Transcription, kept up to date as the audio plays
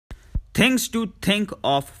Things to think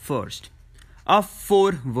of first. A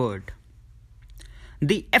foreword.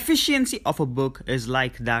 The efficiency of a book is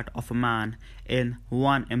like that of a man in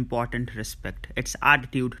one important respect. Its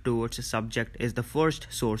attitude towards a subject is the first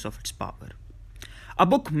source of its power. A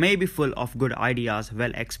book may be full of good ideas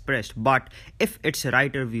well expressed, but if its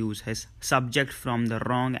writer views his subject from the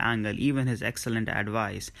wrong angle, even his excellent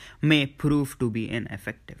advice may prove to be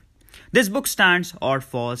ineffective. This book stands or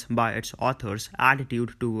falls by its author's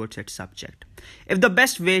attitude towards its subject. If the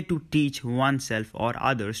best way to teach oneself or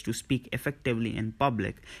others to speak effectively in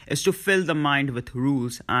public is to fill the mind with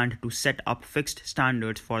rules and to set up fixed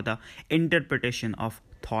standards for the interpretation of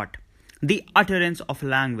thought, the utterance of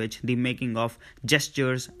language, the making of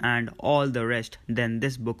gestures, and all the rest, then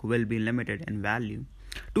this book will be limited in value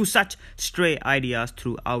to such stray ideas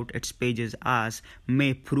throughout its pages as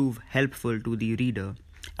may prove helpful to the reader.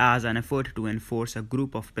 As an effort to enforce a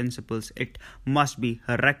group of principles, it must be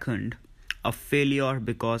reckoned a failure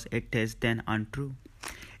because it is then untrue.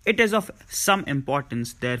 It is of some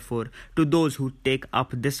importance, therefore, to those who take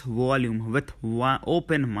up this volume with one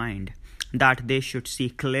open mind, that they should see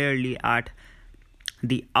clearly at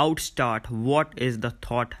the outstart what is the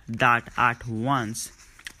thought that at once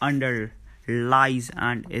underlies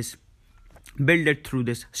and is builded through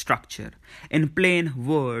this structure. In plain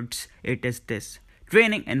words, it is this.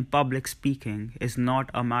 Training in public speaking is not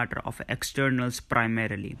a matter of externals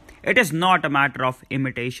primarily. It is not a matter of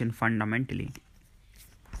imitation fundamentally.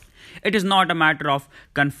 It is not a matter of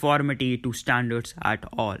conformity to standards at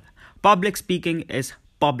all. Public speaking is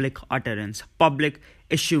public utterance, public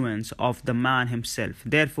issuance of the man himself.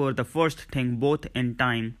 Therefore, the first thing, both in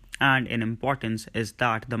time and in importance, is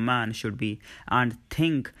that the man should be and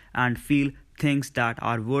think and feel things that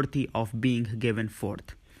are worthy of being given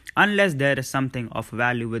forth. Unless there is something of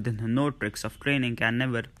value within, no tricks of training can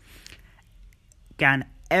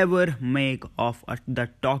ever make of the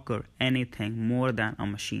talker anything more than a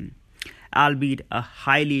machine, albeit a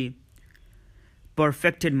highly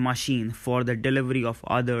perfected machine for the delivery of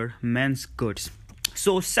other men's goods.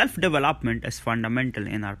 So self-development is fundamental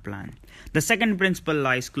in our plan. The second principle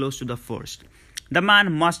lies close to the first. The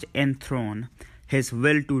man must enthrone his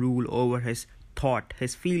will to rule over his thought,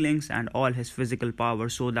 his feelings, and all his physical power,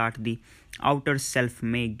 so that the outer self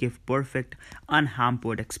may give perfect,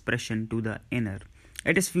 unhampered expression to the inner.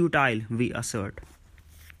 It is futile, we assert,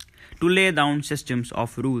 to lay down systems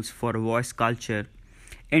of rules for voice culture,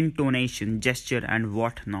 intonation, gesture, and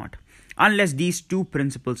what not, unless these two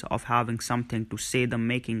principles of having something to say, the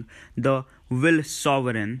making the will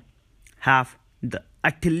sovereign, have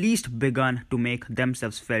at least begun to make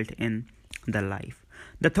themselves felt in the life.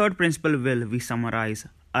 The third principle will, we summarize,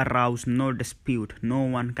 arouse no dispute. No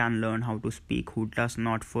one can learn how to speak who does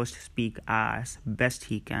not first speak as best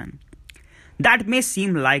he can. That may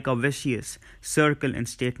seem like a vicious circle in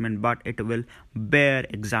statement, but it will bear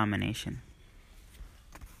examination.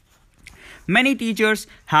 Many teachers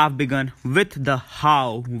have begun with the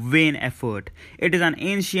how, vain effort. It is an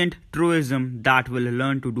ancient truism that will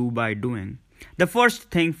learn to do by doing. The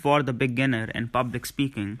first thing for the beginner in public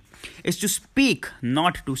speaking is to speak,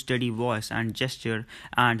 not to study voice and gesture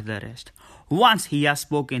and the rest. Once he has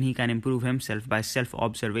spoken, he can improve himself by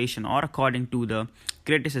self-observation or according to the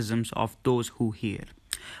criticisms of those who hear.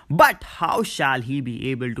 But how shall he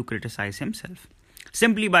be able to criticize himself?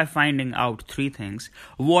 Simply by finding out three things.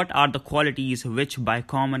 What are the qualities which by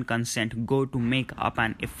common consent go to make up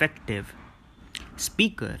an effective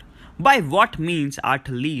speaker? By what means at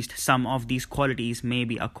least some of these qualities may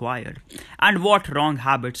be acquired, and what wrong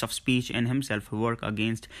habits of speech in himself work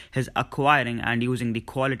against his acquiring and using the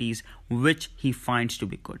qualities which he finds to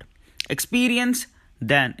be good. Experience,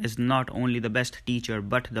 then, is not only the best teacher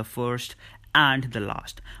but the first and the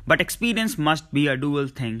last. But experience must be a dual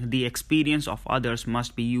thing. The experience of others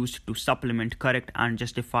must be used to supplement, correct, and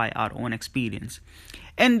justify our own experience.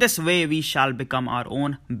 In this way, we shall become our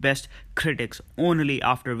own best critics only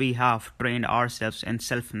after we have trained ourselves in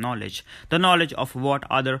self-knowledge, the knowledge of what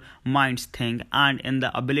other minds think, and in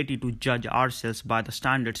the ability to judge ourselves by the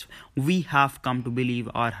standards we have come to believe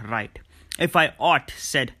are right. If I ought,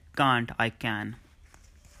 said Kant, I can.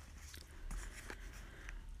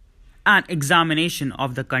 An examination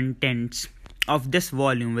of the contents of this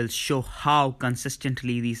volume will show how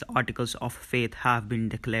consistently these articles of faith have been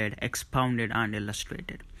declared, expounded, and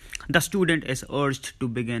illustrated. The student is urged to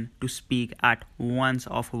begin to speak at once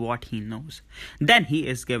of what he knows. Then he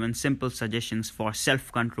is given simple suggestions for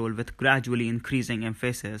self-control with gradually increasing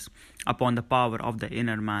emphasis upon the power of the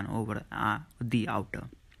inner man over the outer.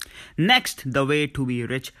 Next, the way to be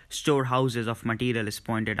rich storehouses of material is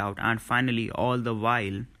pointed out, and finally, all the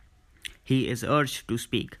while, he is urged to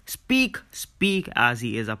speak. Speak as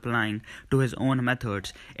he is applying to his own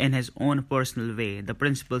methods in his own personal way the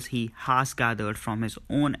principles he has gathered from his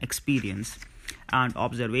own experience and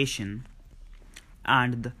observation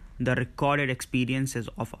and the recorded experiences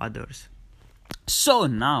of others. So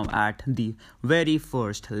now at the very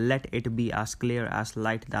first, let it be as clear as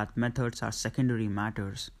light that methods are secondary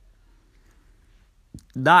matters.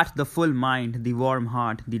 That the full mind, the warm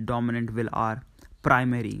heart, the dominant will are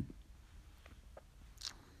primary.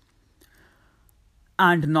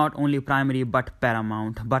 And not only primary but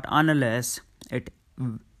paramount. But unless it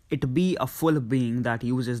be a full being that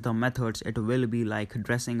uses the methods, it will be like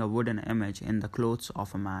dressing a wooden image in the clothes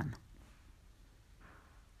of a man.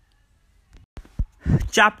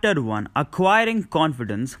 Chapter 1: Acquiring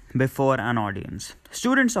Confidence Before an Audience.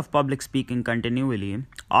 Students of public speaking continually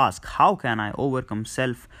ask, how can I overcome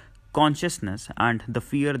self-consciousness and the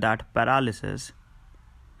fear that paralyzes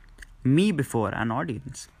me before an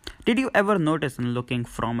audience? Did you ever notice in looking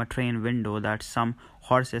from a train window that some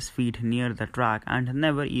horses feed near the track and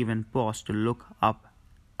never even pause to look up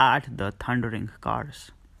at the thundering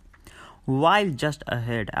cars? While just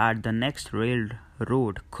ahead at the next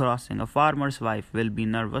railroad crossing, a farmer's wife will be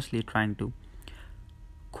nervously trying to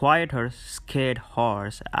quiet her scared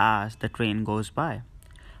horse as the train goes by.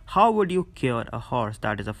 How would you cure a horse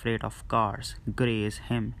that is afraid of cars, graze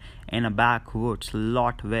him in a backwoods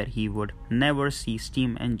lot where he would never see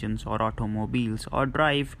steam engines or automobiles, or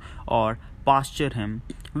drive or pasture him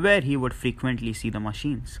where he would frequently see the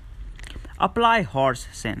machines? Apply horse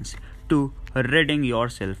sense to ridding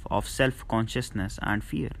yourself of self-consciousness and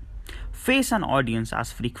fear. Face an audience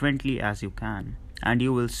as frequently as you can, and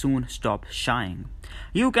you will soon stop shying.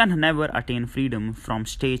 You can never attain freedom from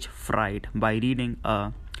stage fright by reading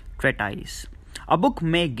a treatise. A book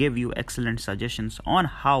may give you excellent suggestions on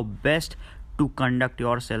how best to conduct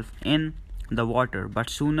yourself in the water, but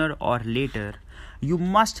sooner or later you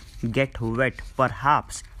must get wet,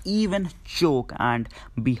 perhaps even choke and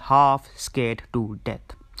be half scared to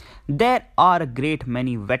death. There are a great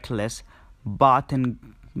many wetless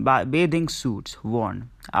bathing suits worn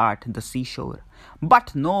at the seashore,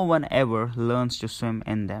 but no one ever learns to swim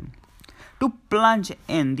in them. To plunge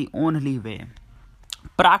in the only way.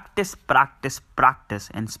 Practice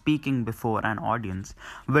in speaking before an audience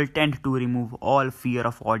will tend to remove all fear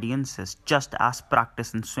of audiences, just as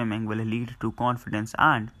practice in swimming will lead to confidence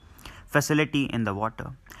and facility in the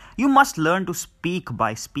water. You must learn to speak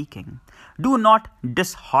by speaking. Do not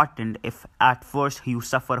disheartened if at first you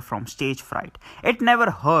suffer from stage fright. It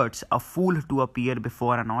never hurts a fool to appear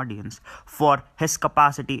before an audience, for his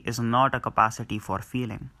capacity is not a capacity for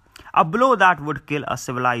feeling. A blow that would kill a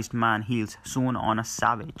civilized man heals soon on a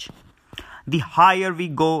savage. The higher we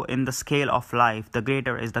go in the scale of life, the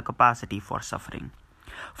greater is the capacity for suffering.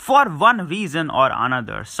 For one reason or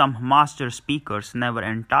another, some master speakers never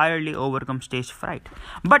entirely overcome stage fright,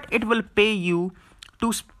 but it will pay you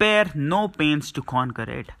to spare no pains to conquer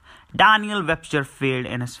it. Daniel Webster failed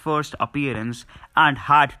in his first appearance and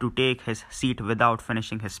had to take his seat without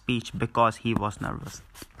finishing his speech because he was nervous.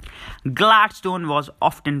 Gladstone was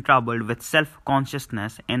often troubled with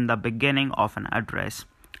self-consciousness in the beginning of an address.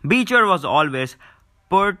 Beecher was always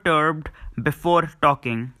perturbed before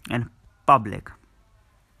talking in public.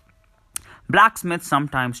 Blacksmiths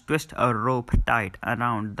sometimes twist a rope tight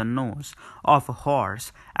around the nose of a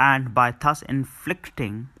horse, and by thus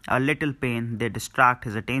inflicting a little pain, they distract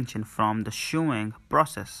his attention from the shoeing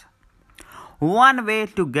process. One way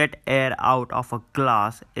to get air out of a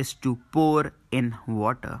glass is to pour in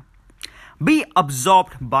water. Be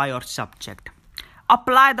absorbed by your subject.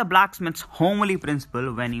 Apply the blacksmith's homely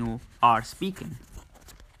principle when you are speaking.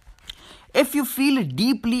 If you feel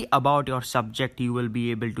deeply about your subject, you will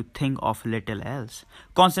be able to think of little else.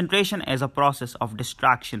 Concentration is a process of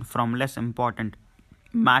distraction from less important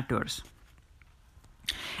matters.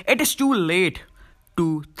 It is too late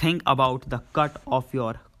to think about the cut of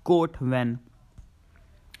your coat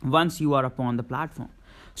once you are upon the platform.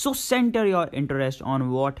 So center your interest on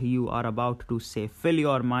what you are about to say. Fill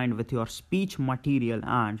your mind with your speech material,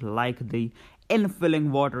 and like the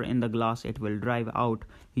infilling water in the glass, it will drive out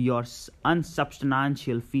your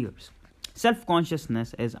unsubstantial fears.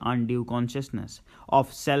 Self-consciousness is undue consciousness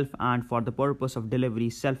of self, and for the purpose of delivery,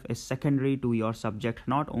 self is secondary to your subject,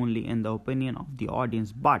 not only in the opinion of the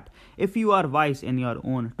audience, but, if you are wise in your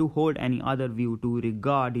own, to hold any other view, to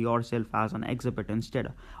regard yourself as an exhibit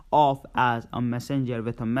instead of as a messenger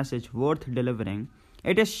with a message worth delivering.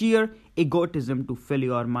 It is sheer egotism to fill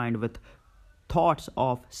your mind with thoughts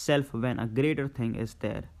of self when a greater thing is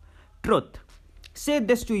there. Truth. Say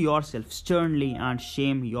this to yourself sternly and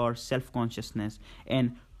shame your self-consciousness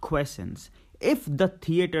in quiescence. If the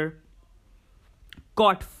theater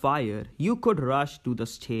caught fire, you could rush to the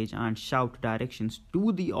stage and shout directions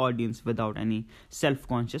to the audience without any self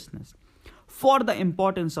consciousness. For the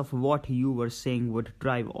importance of what you were saying would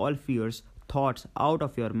drive all fears, thoughts out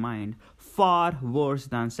of your mind. Far worse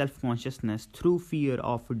than self consciousness through fear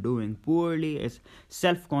of doing poorly is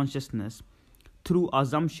self consciousness through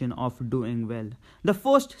assumption of doing well. The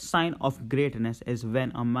first sign of greatness is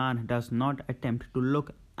when a man does not attempt to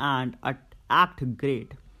look and act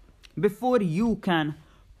great. Before you can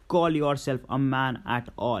call yourself a man at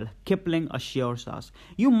all, Kipling assures us,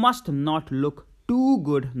 you must not look too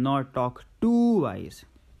good nor talk too wise.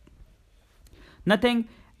 Nothing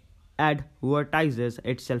advertises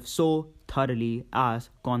itself so thoroughly as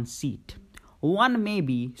conceit. One may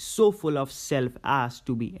be so full of self as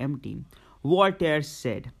to be empty. Voltaire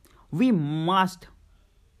said, we must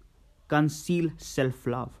conceal self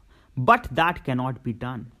love, but that cannot be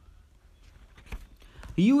done.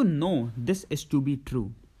 You know this is to be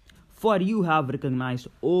true, for you have recognized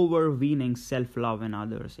overweening self love in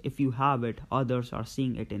others. If you have it, others are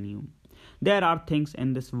seeing it in you. There are things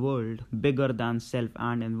in this world bigger than self,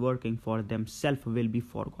 and in working for them, self will be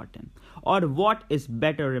forgotten, or what is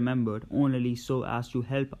better, remembered only so as to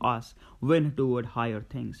help us win toward higher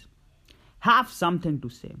things. Have something to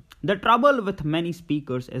say. The trouble with many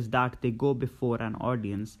speakers is that they go before an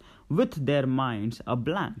audience with their minds a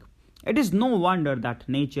blank. It is no wonder that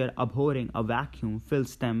nature, abhorring a vacuum,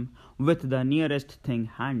 fills them with the nearest thing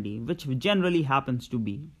handy, which generally happens to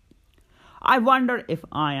be. I wonder if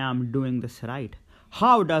I am doing this right.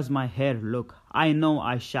 How does my hair look? I know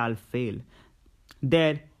I shall fail.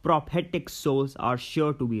 Their prophetic souls are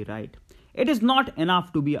sure to be right. It is not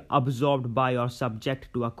enough to be absorbed by your subject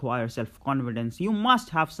to acquire self-confidence. You must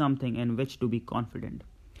have something in which to be confident.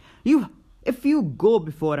 If you go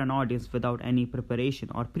before an audience without any preparation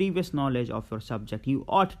or previous knowledge of your subject, you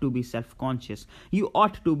ought to be self-conscious. You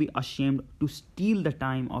ought to be ashamed to steal the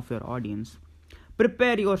time of your audience.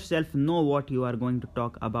 Prepare yourself, know what you are going to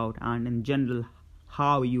talk about, and in general,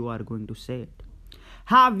 how you are going to say it.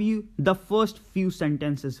 Have you the first few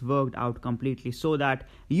sentences worked out completely so that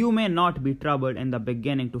you may not be troubled in the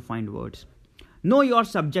beginning to find words. Know your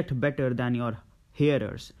subject better than your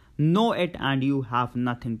hearers. Know it and you have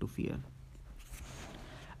nothing to fear.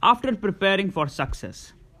 After preparing for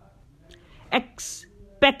success,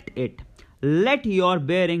 expect it. Let your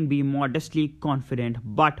bearing be modestly confident,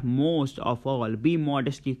 but most of all, be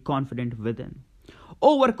modestly confident within.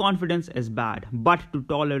 Overconfidence is bad, but to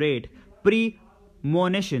tolerate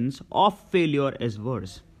premonitions of failure is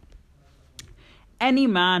worse. Any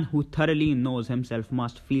man who thoroughly knows himself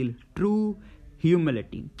must feel true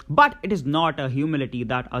humility. But it is not a humility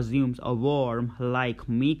that assumes a worm-like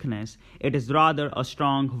meekness. It is rather a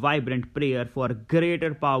strong, vibrant prayer for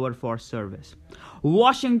greater power for service.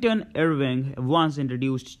 Washington Irving once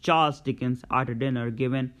introduced Charles Dickens at a dinner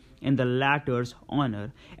given in the latter's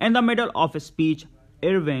honor. In the middle of a speech,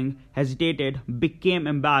 Irving hesitated, became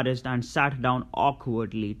embarrassed, and sat down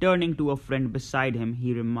awkwardly. Turning to a friend beside him,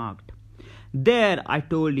 he remarked, "There, I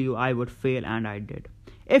told you I would fail, and I did.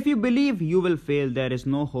 If you believe you will fail, there is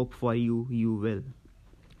no hope for you, you will.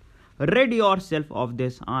 Rid yourself of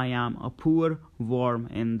this I am a poor worm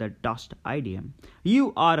in the dust idiom.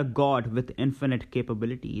 You are a god with infinite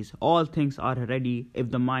capabilities. All things are ready if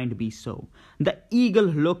the mind be so. The eagle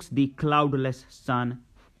looks the cloudless sun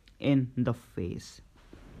in the face."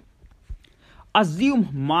 Assume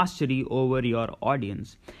mastery over your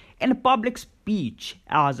audience. In public speech,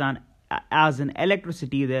 as in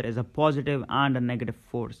electricity, there is a positive and a negative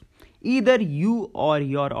force. Either you or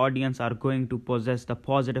your audience are going to possess the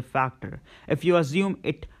positive factor. If you assume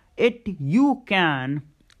it you can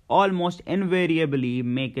almost invariably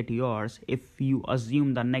make it yours. If you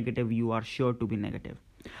assume the negative, you are sure to be negative.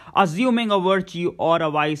 Assuming a virtue or a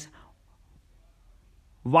vice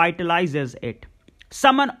vitalizes it.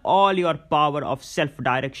 Summon all your power of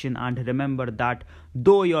self-direction and remember that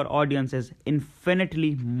though your audience is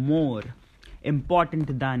infinitely more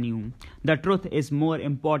important than you, the truth is more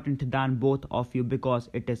important than both of you because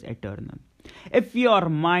it is eternal. If your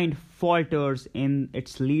mind falters in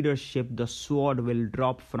its leadership, the sword will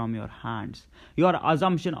drop from your hands. Your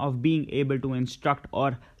assumption of being able to instruct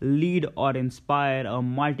or lead or inspire a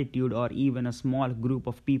multitude or even a small group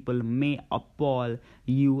of people may appall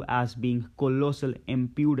you as being colossal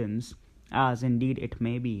impudence, as indeed it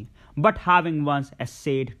may be. But having once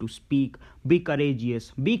essayed to speak, be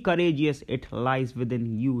courageous. Be courageous, it lies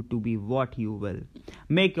within you to be what you will.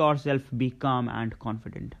 Make yourself be calm and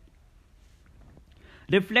confident.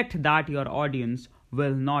 Reflect that your audience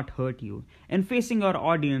will not hurt you. In facing your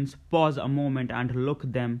audience, pause a moment and look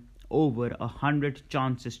them over 100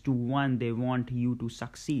 chances to one they want you to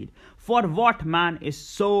succeed. For what man is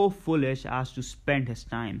so foolish as to spend his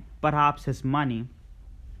time, perhaps his money,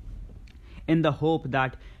 in the hope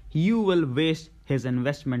that you will waste his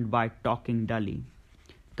investment by talking dully?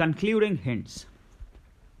 Concluding hints.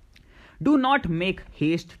 Do not make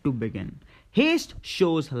haste to begin. Haste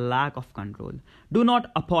shows lack of control. Do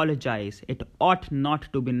not apologize. It ought not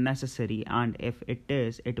to be necessary, and if it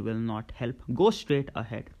is, it will not help. Go straight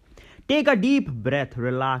ahead. Take a deep breath,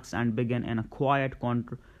 relax, and begin in a quiet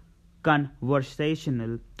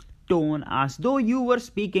conversational tone as though you were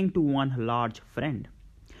speaking to one large friend.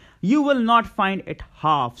 You will not find it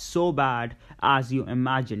half so bad as you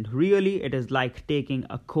imagined. Really, it is like taking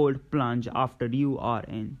a cold plunge after you are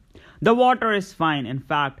in. The water is fine. In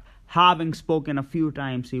fact, having spoken a few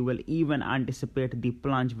times, you will even anticipate the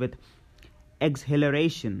plunge with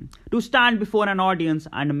exhilaration. To stand before an audience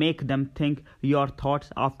and make them think your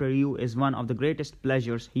thoughts after you is one of the greatest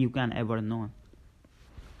pleasures you can ever know.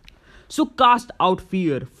 So cast out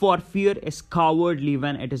fear, for fear is cowardly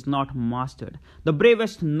when it is not mastered. The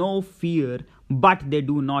bravest know fear, but they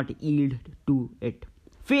do not yield to it.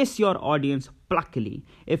 Face your audience pluckily.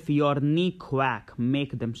 If your knee quack,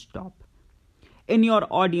 make them stop. In your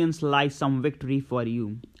audience lies some victory for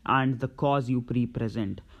you and the cause you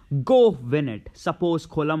represent. Go win it. Suppose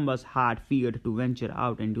Columbus had feared to venture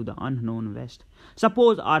out into the unknown West.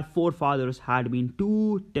 Suppose our forefathers had been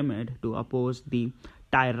too timid to oppose the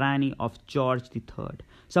tyranny of George III.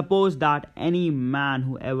 Suppose that any man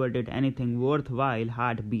who ever did anything worthwhile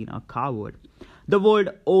had been a coward. The world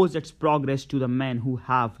owes its progress to the men who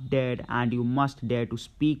have dared, and you must dare to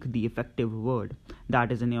speak the effective word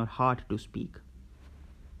that is in your heart to speak.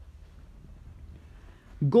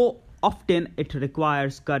 Go often it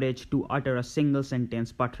requires courage to utter a single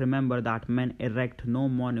sentence, but remember that men erect no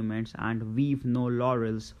monuments and weave no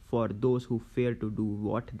laurels for those who fear to do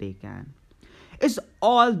what they can. Is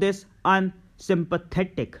all this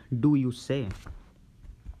unsympathetic, do you say?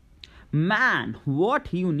 Man,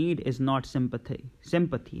 what you need is not sympathy,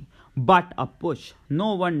 but a push.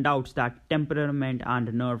 No one doubts that temperament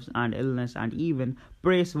and nerves and illness and even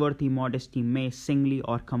praiseworthy modesty may singly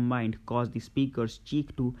or combined cause the speaker's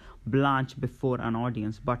cheek to blanch before an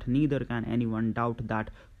audience, but neither can anyone doubt that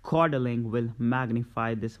coddling will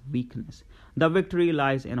magnify this weakness. The victory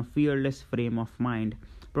lies in a fearless frame of mind.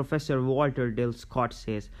 Professor Walter Dill Scott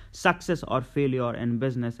says, success or failure in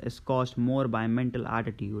business is caused more by mental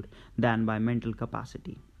attitude than by mental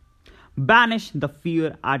capacity. Banish the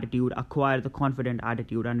fear attitude, acquire the confident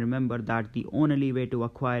attitude, and remember that the only way to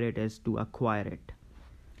acquire it is to acquire it.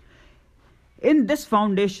 In this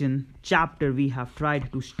foundation chapter, we have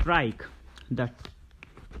tried to strike the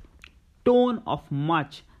tone of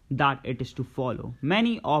much that it is to follow.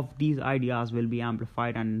 Many of these ideas will be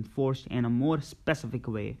amplified and enforced in a more specific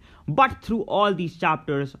way. But through all these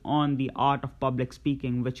chapters on the art of public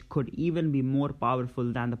speaking, which could even be more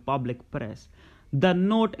powerful than the public press, the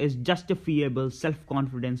note is justifiable.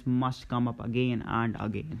 Self-confidence must come up again and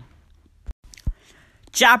again.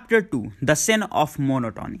 Chapter 2. The Sin of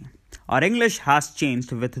Monotony. Our English has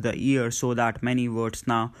changed with the years so that many words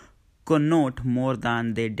now connote more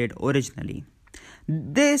than they did originally.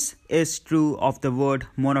 This is true of the word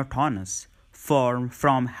monotonous,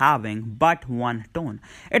 from having but one tone.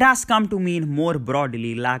 It has come to mean more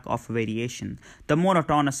broadly lack of variation. The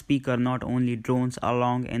monotonous speaker not only drones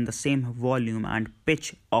along in the same volume and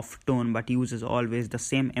pitch of tone, but uses always the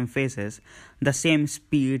same emphasis, the same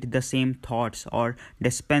speed, the same thoughts, or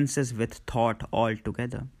dispenses with thought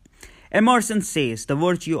altogether. Emerson says the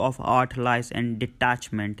virtue of art lies in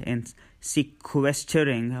detachment, in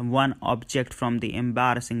sequestering one object from the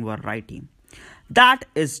embarrassing variety. That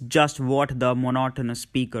is just what the monotonous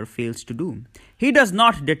speaker fails to do. He does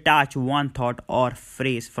not detach one thought or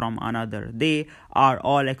phrase from another. They are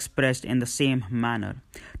all expressed in the same manner.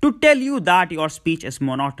 To tell you that your speech is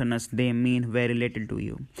monotonous, they mean very little to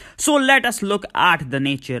you. So let us look at the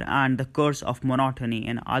nature and the curse of monotony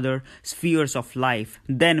in other spheres of life.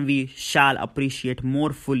 Then we shall appreciate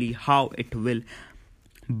more fully how it will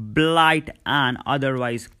blight an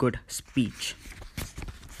otherwise good speech.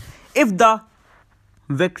 If the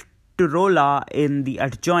Victrola in the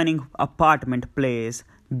adjoining apartment plays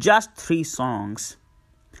just 3 songs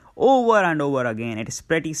over and over again, it is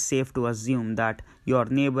pretty safe to assume that your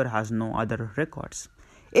neighbor has no other records.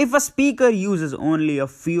 If a speaker uses only a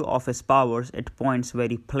few of his powers, it points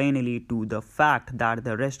very plainly to the fact that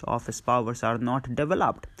the rest of his powers are not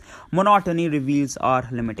developed. Monotony reveals our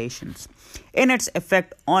limitations. In its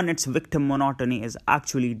effect on its victim, monotony is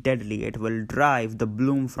actually deadly. It will drive the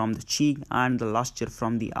bloom from the cheek and the luster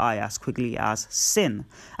from the eye as quickly as sin,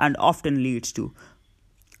 and often leads to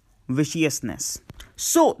viciousness.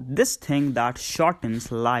 So, this thing that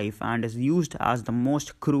shortens life and is used as the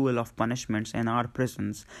most cruel of punishments in our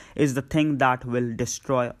prisons is the thing that will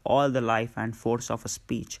destroy all the life and force of a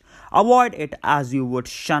speech. Avoid it as you would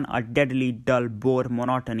shun a deadly dull bore.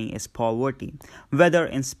 Monotony is poverty, whether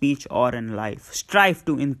in speech or in life. Strive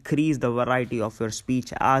to increase the variety of your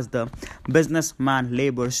speech as the businessman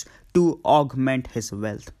labors to augment his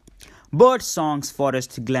wealth. Bird songs,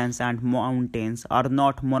 forests, glens, and mountains are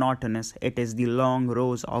not monotonous. It is the long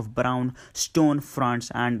rows of brown stone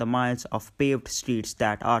fronts and the miles of paved streets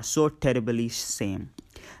that are so terribly same.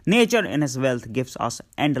 Nature in his wealth gives us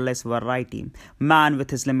endless variety. Man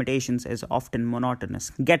with his limitations is often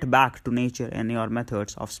monotonous. Get back to nature in your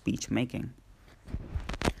methods of speech making.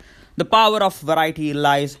 The power of variety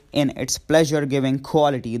lies in its pleasure-giving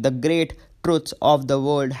quality. The great truths of the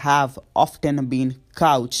world have often been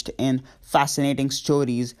couched in fascinating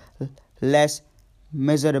stories, less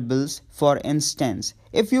miserables. For instance,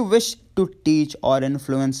 if you wish to teach or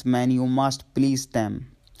influence men, you must please them.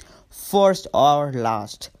 First or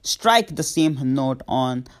last, strike the same note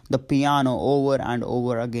on the piano over and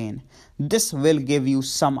over again. This will give you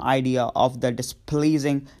some idea of the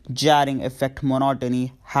displeasing, jarring effect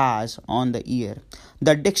monotony has on the ear.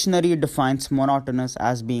 The dictionary defines monotonous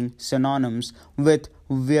as being synonymous with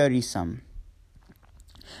wearisome.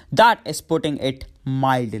 That is putting it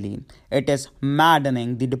mildly. It is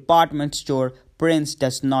maddening. The department store prince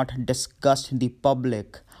does not disgust the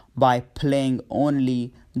public by playing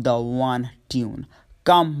only the one tune,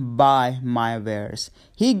 "Come buy my wares."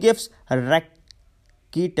 He gives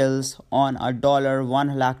recitals on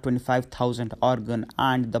 $125,000 organ,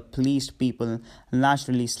 and the pleased people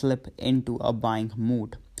naturally slip into a buying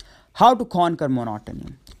mood. How to conquer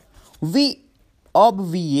monotony? We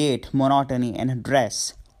obviate monotony in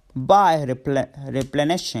dress by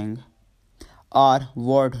replenishing our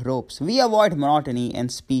wardrobes. We avoid monotony in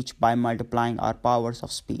speech by multiplying our powers of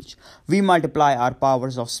speech. We multiply our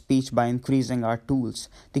powers of speech by increasing our tools.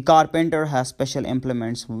 The carpenter has special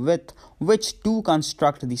implements with which to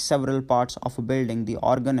construct the several parts of a building. The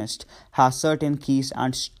organist has certain keys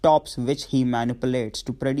and stops which he manipulates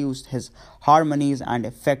to produce his harmonies and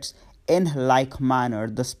effects. In like manner,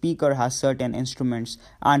 the speaker has certain instruments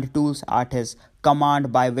and tools at his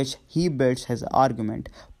command by which he builds his argument,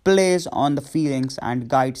 plays on the feelings, and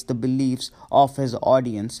guides the beliefs of his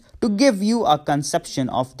audience. To give you a conception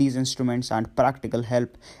of these instruments and practical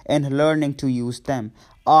help in learning to use them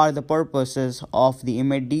are the purposes of the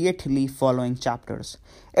immediately following chapters.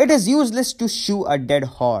 It is useless to shoe a dead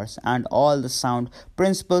horse, and all the sound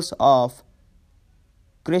principles of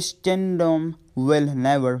Christendom will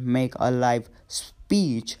never make a live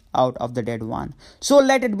speech out of the dead one. So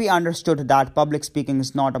let it be understood that public speaking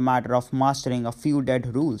is not a matter of mastering a few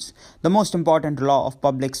dead rules. The most important law of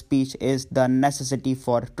public speech is the necessity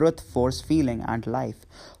for truth, force, feeling, and life.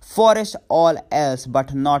 Forest all else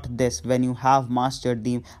but not this. When you have mastered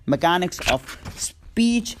the mechanics of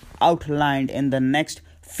speech outlined in the next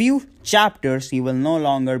few chapters, you will no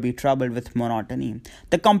longer be troubled with monotony.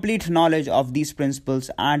 The complete knowledge of these principles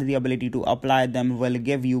and the ability to apply them will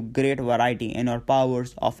give you great variety in your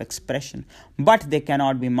powers of expression, but they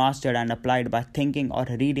cannot be mastered and applied by thinking or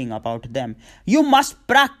reading about them. You must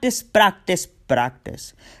practice, practice,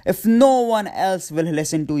 practice. If no one else will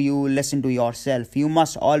listen to you, listen to yourself. You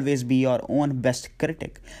must always be your own best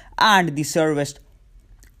critic and the severest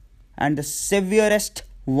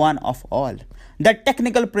one of all. The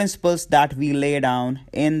technical principles that we lay down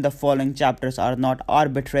in the following chapters are not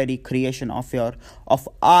arbitrary creation of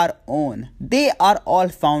our own. They are all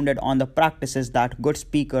founded on the practices that good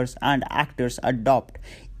speakers and actors adopt,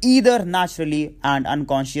 either naturally and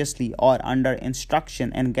unconsciously or under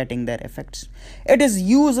instruction in getting their effects. It is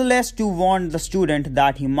useless to warn the student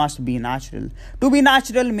that he must be natural. To be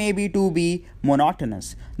natural may be to be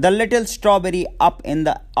monotonous. The little strawberry up in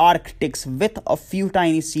the Arctics with a few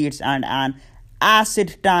tiny seeds and an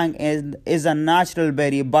acid tang is a natural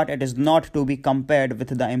berry, but it is not to be compared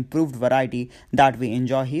with the improved variety that we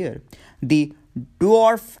enjoy here. The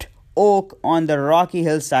dwarfed oak on the rocky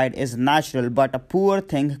hillside is natural, but a poor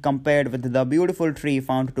thing compared with the beautiful tree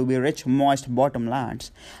found to be rich, moist bottomlands.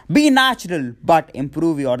 Be natural, but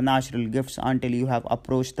improve your natural gifts until you have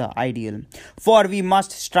approached the ideal. For we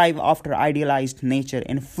must strive after idealized nature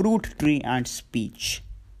in fruit, tree, and speech.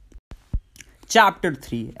 Chapter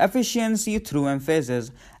 3: Efficiency through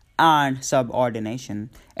Emphasis and Subordination.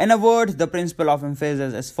 In a word, the principle of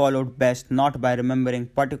emphasis is followed best not by remembering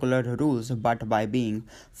particular rules but by being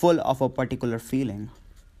full of a particular feeling.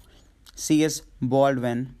 C.S.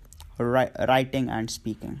 Baldwin, Writing and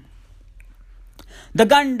Speaking. The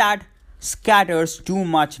gun that scatters too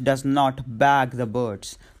much does not bag the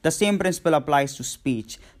birds. The same principle applies to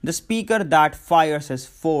speech. The speaker that fires his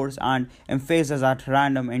force and emphasis at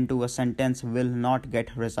random into a sentence will not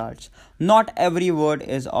get results. Not every word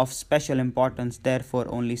is of special importance, therefore,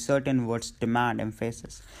 only certain words demand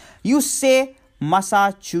emphasis. You say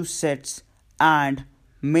Massachusetts and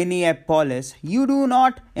Minneapolis, you do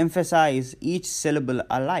not emphasize each syllable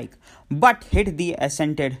alike, but hit the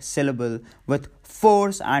accented syllable with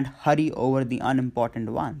force and hurry over the unimportant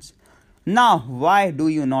ones. Now, why do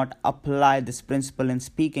you not apply this principle in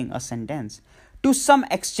speaking a sentence? To some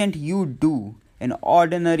extent, you do in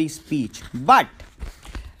ordinary speech, but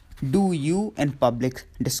do you in public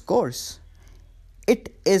discourse?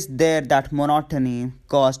 It is there that monotony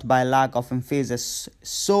caused by lack of emphasis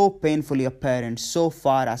so painfully apparent so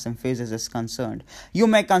far as emphasis is concerned. You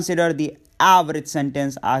may consider the average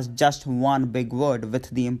sentence as just one big word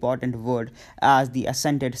with the important word as the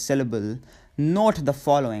accented syllable. Note the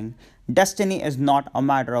following. Destiny is not a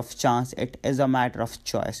matter of chance, it is a matter of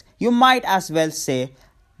choice. You might as well say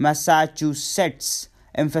Massachusetts,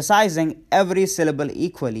 emphasizing every syllable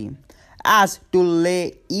equally, as to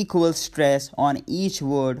lay equal stress on each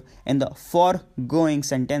word in the foregoing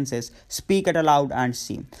sentences. Speak it aloud and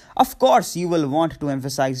see. Of course, you will want to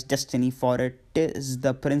emphasize destiny, for it is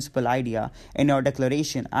the principal idea in your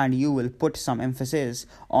declaration, and you will put some emphasis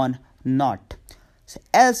on not.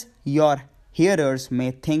 Else, your hearers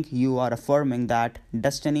may think you are affirming that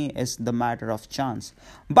destiny is the matter of chance.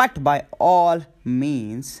 But by all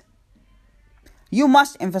means, you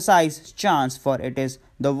must emphasize chance, for it is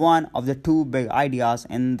the one of the two big ideas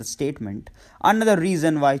in the statement. Another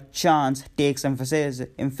reason why chance takes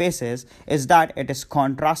emphasis is that it is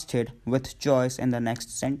contrasted with choice in the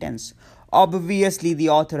next sentence. Obviously, the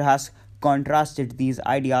author has contrasted these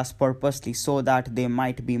ideas purposely so that they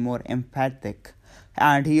might be more emphatic.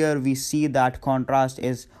 And here we see that contrast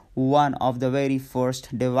is one of the very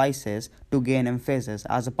first devices to gain emphasis.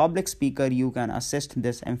 As a public speaker, you can assist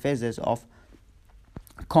this emphasis of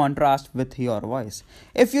contrast with your voice.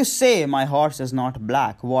 If you say, my horse is not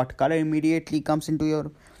black, what color immediately comes into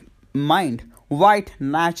your mind? White,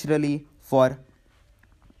 naturally, for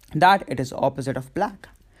that it is opposite of black.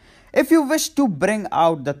 If you wish to bring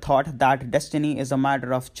out the thought that destiny is a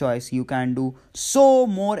matter of choice, you can do so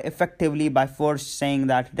more effectively by first saying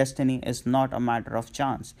that destiny is not a matter of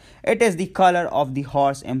chance. It is the color of the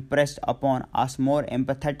horse impressed upon us more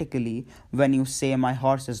empathetically when you say, my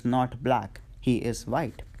horse is not black, he is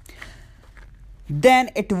white. Then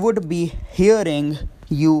it would be hearing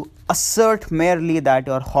you assert merely that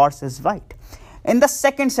your horse is white. In the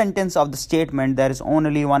second sentence of the statement, there is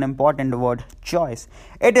only one important word, choice.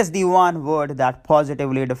 It is the one word that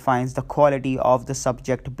positively defines the quality of the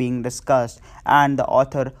subject being discussed, and the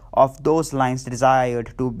author of those lines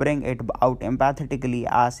desired to bring it out empathetically,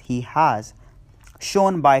 as he has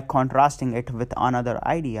shown by contrasting it with another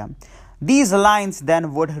idea. These lines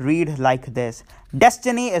then would read like this: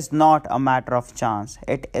 destiny is not a matter of chance,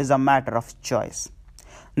 it is a matter of choice.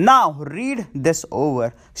 Now read this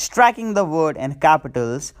over, striking the word in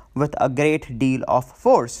capitals with a great deal of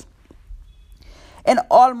force. In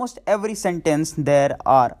almost every sentence, there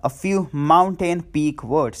are a few mountain peak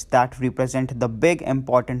words that represent the big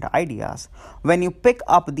important ideas. When you pick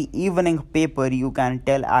up the evening paper, you can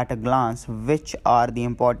tell at a glance which are the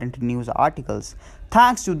important news articles.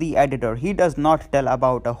 Thanks to the editor, he does not tell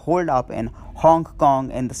about a hold-up in Hong Kong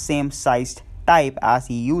in the same sized type as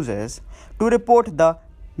he uses to report the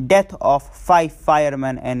death of 5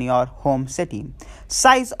 firemen in your home city.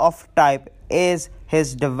 Size of type is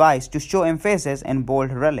his device to show emphasis in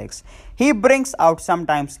bold relics. He brings out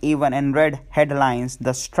sometimes even in red headlines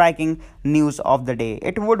the striking news of the day.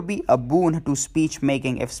 It would be a boon to speech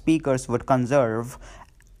making if speakers would conserve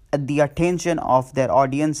the attention of their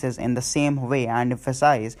audiences in the same way and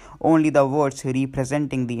emphasize only the words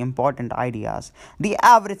representing the important ideas. The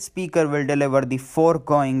average speaker will deliver the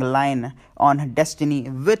foregoing line on destiny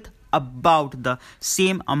with about the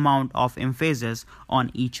same amount of emphasis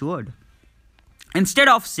on each word. Instead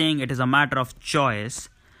of saying it is a matter of choice,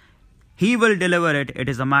 he will deliver it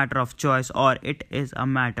is a matter of choice, or it is a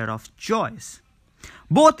matter of choice.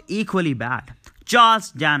 Both equally bad.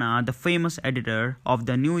 Charles Dana, the famous editor of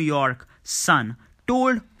the New York Sun,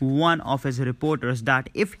 told one of his reporters that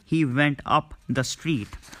if he went up the street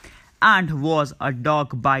and was a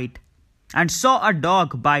dog bite and saw a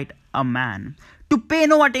dog bite a man. To pay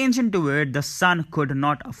no attention to it, the Sun could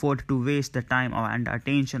not afford to waste the time and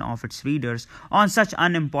attention of its readers on such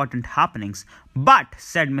unimportant happenings. But,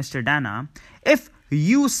 said Mr. Dana, if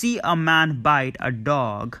you see a man bite a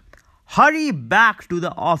dog, hurry back to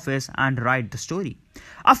the office and write the story.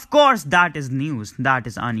 Of course, that is news. That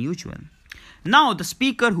is unusual. Now, the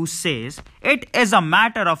speaker who says it is a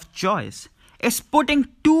matter of choice is putting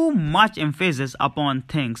too much emphasis upon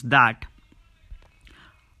things that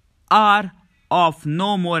are of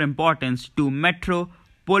no more importance to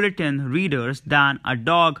metropolitan readers than a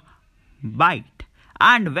dog bite.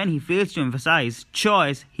 And when he fails to emphasize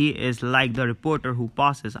choice, he is like the reporter who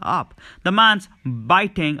passes up the man's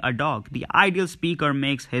biting a dog. The ideal speaker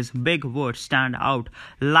makes his big words stand out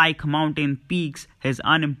like mountain peaks. His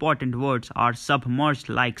unimportant words are submerged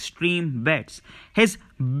like stream beds. His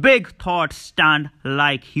big thoughts stand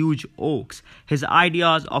like huge oaks. His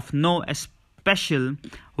ideas of no special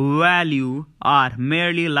value are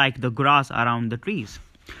merely like the grass around the trees.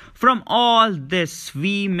 From all this,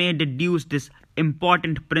 we may deduce this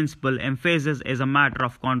important principle: emphasis is a matter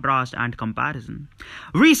of contrast and comparison.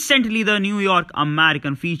 Recently, the New York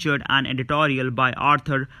American featured an editorial by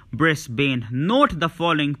Arthur Brisbane. Note the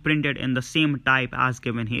following, printed in the same type as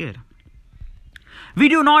given here. We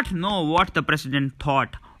do not know what the president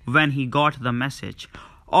thought when he got the message,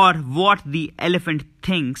 or what the elephant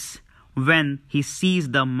thinks when he sees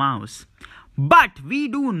the mouse. But we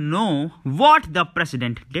do know what the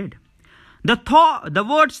president did. The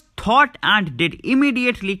words thought and did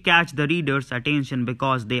immediately catch the reader's attention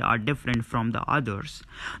because they are different from the others.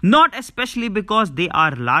 Not especially because they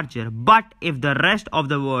are larger, but if the rest of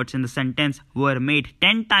the words in the sentence were made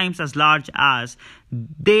 10 times as large as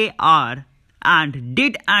they are, and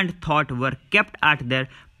did and thought were kept at their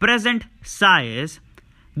present size,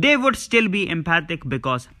 they would still be emphatic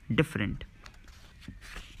because different.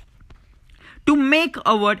 To make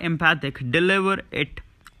a word emphatic, deliver it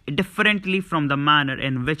differently from the manner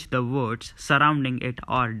in which the words surrounding it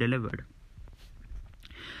are delivered.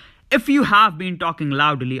 If you have been talking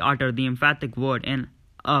loudly, utter the emphatic word in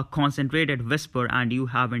a concentrated whisper and you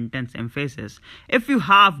have intense emphasis. If you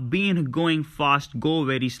have been going fast, go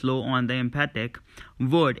very slow on the emphatic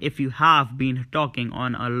word. If you have been talking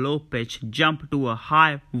on a low pitch, jump to a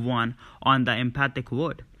high one on the emphatic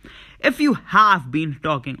word. If you have been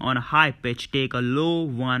talking on a high pitch, take a low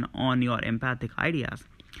one on your emphatic ideas.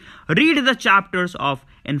 Read the chapters of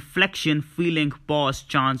inflection, feeling, pause,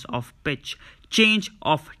 chance of pitch, change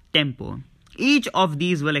of tempo. Each of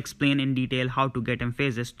these will explain in detail how to get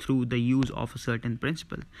emphasis through the use of a certain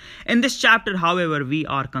principle. In this chapter, however, we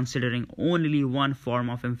are considering only one form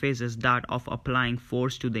of emphasis, that of applying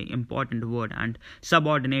force to the important word and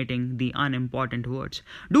subordinating the unimportant words.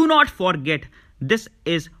 Do not forget, this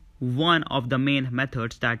is one of the main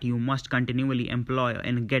methods that you must continually employ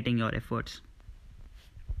in getting your efforts.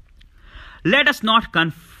 Let us not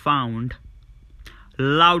confound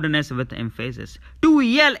loudness with emphasis. To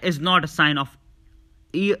yell is not a sign of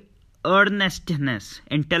earnestness,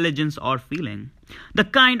 intelligence, or feeling. The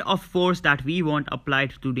kind of force that we want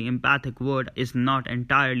applied to the emphatic word is not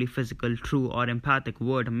entirely physical. True or emphatic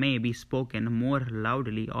word may be spoken more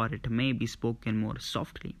loudly or it may be spoken more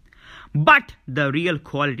softly. But the real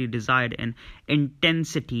quality desired in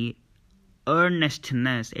intensity,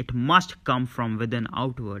 earnestness, it must come from within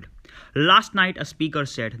outward. Last night a speaker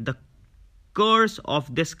said, the curse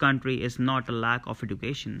of this country is not a lack of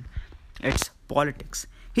education, it's politics.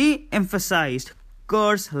 He emphasized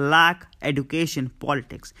curse, lack, education,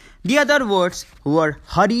 politics. The other words were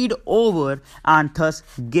hurried over and thus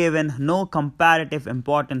given no comparative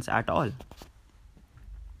importance at all.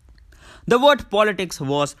 The word politics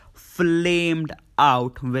was flamed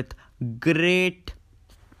out with great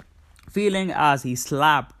feeling as he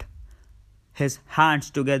slapped his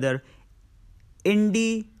hands together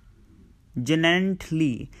indignantly.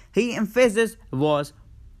 His emphasis was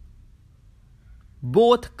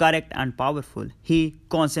both correct and powerful. He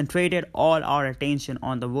concentrated all our attention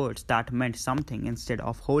on the words that meant something instead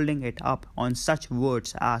of holding it up on such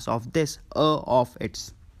words as of this, of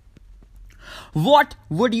its. What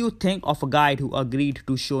would you think of a guide who agreed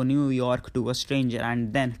to show New York to a stranger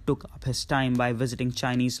and then took up his time by visiting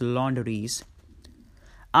Chinese laundries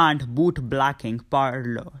and boot blacking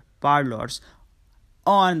parlors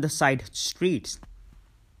on the side streets?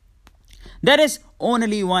 There is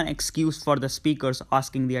only one excuse for the speaker's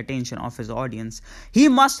asking the attention of his audience. He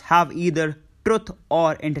must have either truth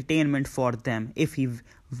or entertainment for them. If he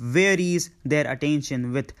varies their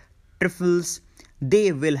attention with trifles,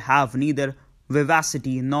 they will have neither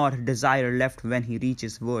vivacity nor desire left when he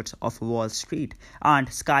reaches words of Wall Street and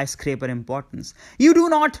skyscraper importance. You do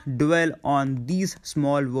not dwell on these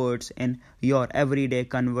small words in your everyday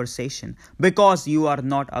conversation because you are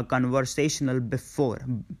not a conversational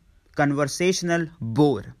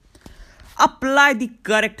bore. Apply the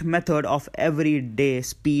correct method of everyday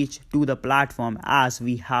speech to the platform. As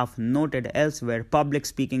we have noted elsewhere, public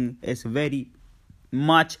speaking is very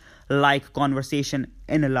much like conversation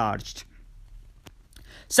enlarged.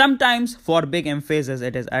 Sometimes, for big emphasis,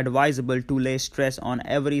 it is advisable to lay stress on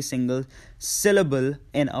every single syllable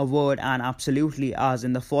in a word, and absolutely, as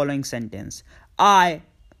in the following sentence: I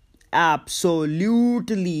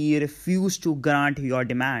absolutely refuse to grant your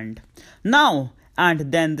demand. Now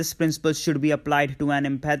and then, this principle should be applied to an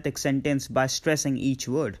emphatic sentence by stressing each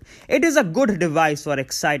word. It is a good device for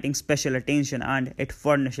exciting special attention, and it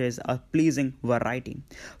furnishes a pleasing variety.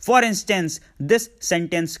 For instance, this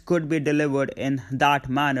sentence could be delivered in that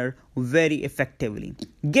manner very effectively: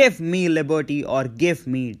 give me liberty or give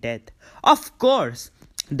me death. Of course,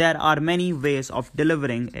 there are many ways of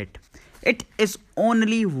delivering it. It is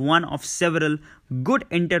only one of several good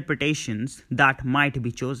interpretations that might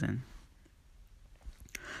be chosen.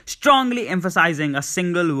 Strongly emphasizing a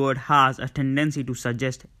single word has a tendency to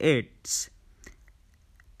suggest its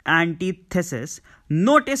antithesis.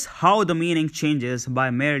 Notice how the meaning changes by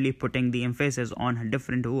merely putting the emphasis on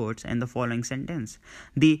different words in the following sentence.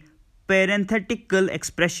 The parenthetical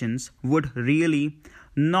expressions would really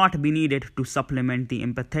not be needed to supplement the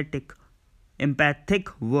empathic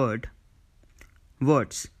words.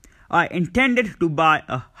 I intended to buy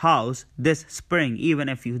a house this spring, even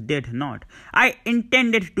if you did not. I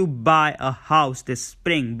intended to buy a house this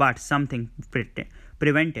spring, but something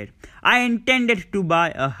prevented. I intended to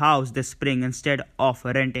buy a house this spring instead of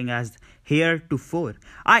renting as heretofore.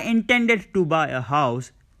 I intended to buy a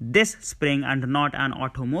house this spring and not an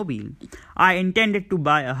automobile. I intended to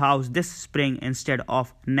buy a house this spring instead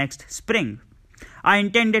of next spring. I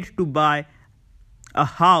intended to buy a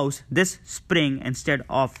house this spring instead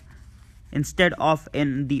of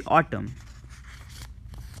in the autumn.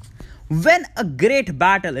 When a great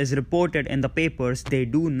battle is reported in the papers, they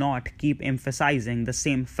do not keep emphasizing the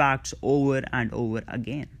same facts over and over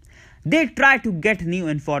again. They try to get new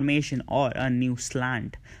information or a new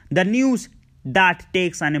slant. The news that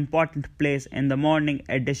takes an important place in the morning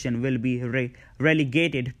edition will be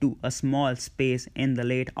relegated to a small space in the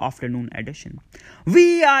late afternoon edition.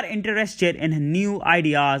 We are interested in new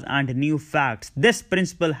ideas and new facts. This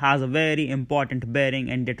principle has a very important bearing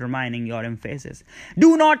in determining your emphasis.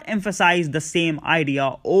 Do not emphasize the same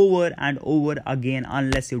idea over and over again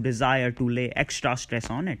unless you desire to lay extra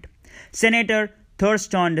stress on it. Senator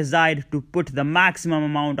Thurston decided to put the maximum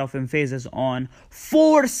amount of emphasis on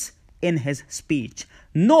force in his speech.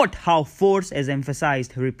 Note how force is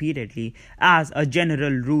emphasized repeatedly. As a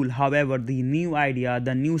general rule, however, the new idea,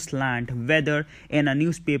 the new slant, whether in a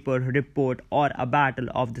newspaper report or a battle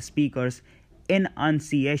of the speaker's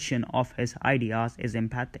enunciation of his ideas, is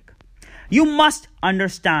emphatic. You must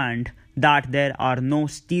understand that there are no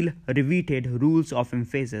steel-riveted rules of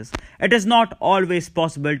emphasis. It is not always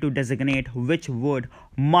possible to designate which word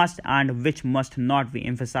must and which must not be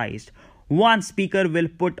emphasized. One speaker will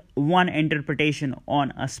put one interpretation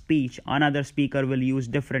on a speech. Another speaker will use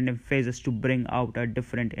different emphasis to bring out a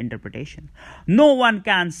different interpretation. No one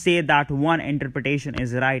can say that one interpretation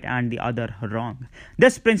is right and the other wrong.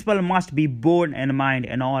 This principle must be borne in mind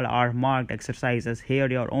in all our marked exercises. Here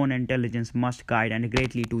your own intelligence must guide and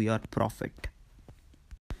greatly to your profit.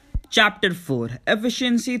 Chapter 4.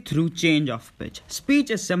 Efficiency through change of pitch. Speech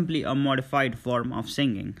is simply a modified form of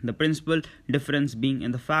singing, the principal difference being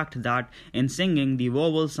in the fact that in singing the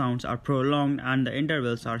vowel sounds are prolonged and the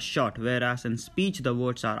intervals are short, whereas in speech the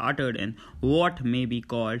words are uttered in what may be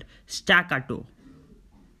called staccato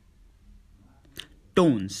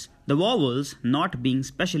tones, the vowels not being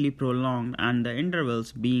specially prolonged and the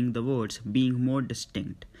intervals being the words being more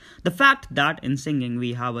distinct. The fact that in singing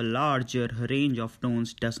we have a larger range of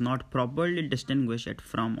tones does not properly distinguish it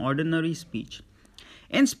from ordinary speech.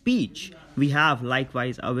 In speech, we have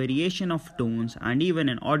likewise a variation of tones, and even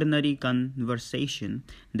in ordinary conversation,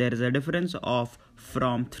 there is a difference of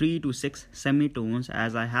from 3 to 6 semitones,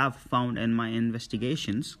 as I have found in my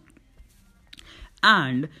investigations.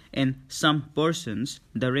 And in some persons,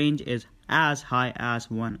 the range is as high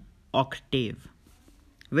as 1 octave.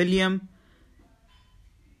 William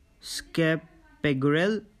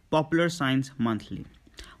Schiaparelli, Popular Science Monthly.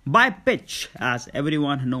 By pitch, as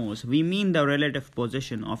everyone knows, we mean the relative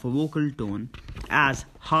position of a vocal tone as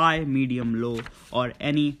high, medium, low, or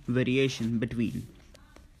any variation between.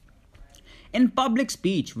 In public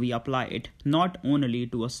speech, we apply it not only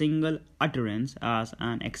to a single utterance as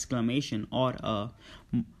an exclamation or a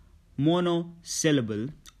monosyllable,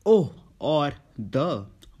 oh or the,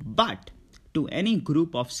 but to any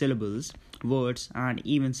group of syllables, words, and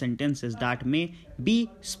even sentences that may be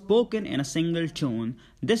spoken in a single tone.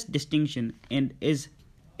 This distinction is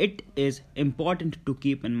important to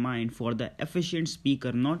keep in mind, for the efficient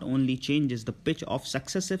speaker not only changes the pitch of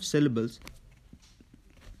successive syllables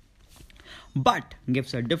but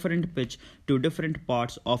gives a different pitch to different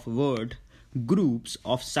parts of word groups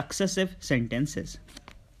of successive sentences.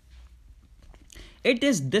 It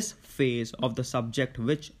is this phase of the subject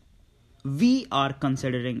which we are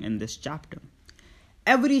considering in this chapter.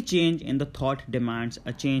 Every change in the thought demands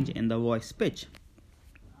a change in the voice pitch.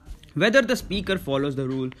 Whether the speaker follows the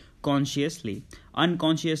rule consciously,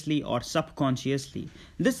 unconsciously, or subconsciously,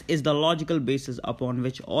 this is the logical basis upon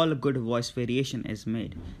which all good voice variation is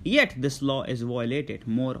made. Yet this law is violated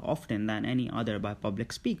more often than any other by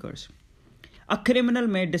public speakers. A criminal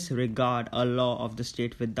may disregard a law of the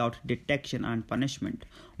state without detection and punishment,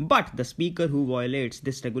 but the speaker who violates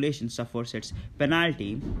this regulation suffers its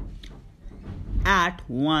penalty at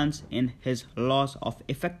once in his loss of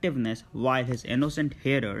effectiveness, while his innocent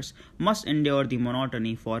hearers must endure the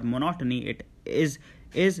monotony. For monotony it is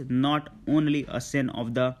not only a sin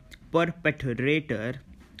of the perpetrator,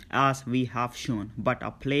 as we have shown, but a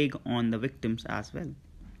plague on the victims as well.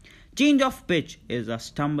 Change of pitch is a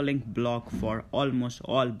stumbling block for almost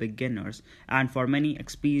all beginners and for many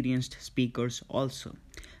experienced speakers also.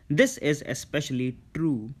 This is especially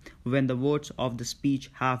true when the words of the speech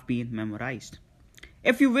have been memorized.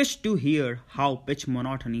 If you wish to hear how pitch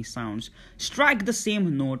monotony sounds, strike the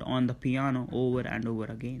same note on the piano over and over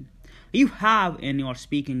again. You have in your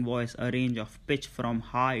speaking voice a range of pitch from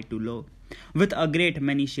high to low, with a great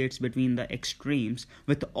many shades between the extremes.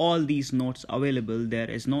 With all these notes available, there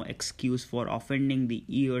is no excuse for offending the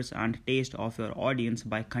ears and taste of your audience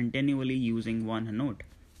by continually using one note.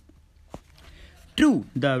 True,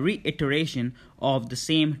 the reiteration of the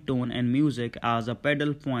same tone in music as a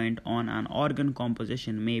pedal point on an organ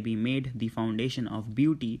composition may be made the foundation of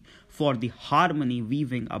beauty, for the harmony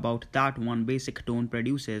weaving about that one basic tone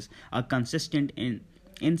produces a consistent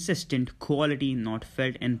insistent quality not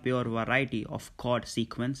felt in pure variety of chord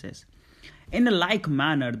sequences. In a like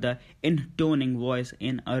manner, the intoning voice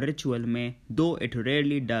in a ritual may, though it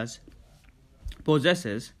rarely does,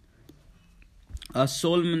 possesses a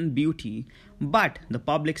solemn beauty, but the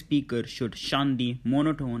public speaker should shun the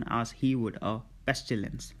monotone as he would a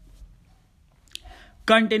pestilence.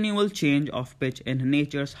 Continual change of pitch in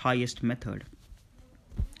nature's highest method.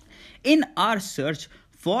 In our search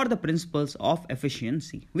for the principles of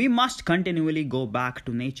efficiency, we must continually go back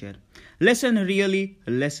to nature. Really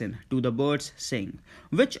listen to the birds sing.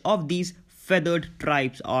 Which of these feathered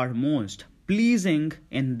tribes are most pleasing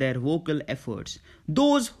in their vocal efforts?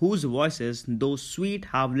 Those whose voices, though sweet,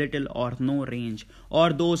 have little or no range,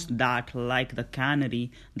 or those that, like the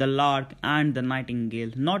canary, the lark, and the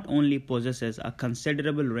nightingale, not only possesses a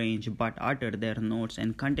considerable range but utter their notes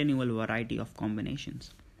in continual variety of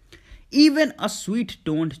combinations? Even a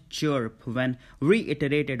sweet-toned chirp, when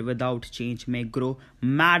reiterated without change, may grow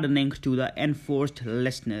maddening to the enforced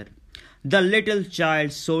listener. The little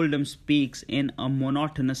child seldom speaks in a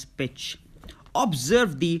monotonous pitch.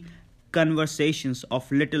 Observe the conversations of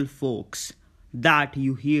little folks that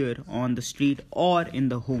you hear on the street or in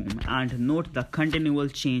the home, and note the continual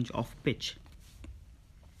change of pitch.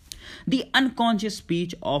 The unconscious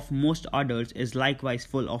speech of most adults is likewise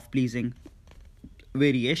full of pleasing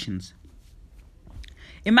variations.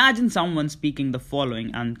 Imagine someone speaking the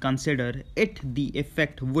following and consider it. The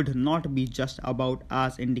effect would not be just about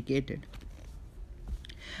as indicated.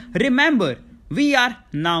 Remember, we are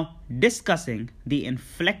now discussing the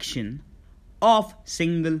inflection of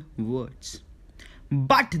single words,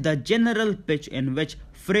 but the general pitch in which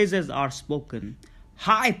phrases are spoken.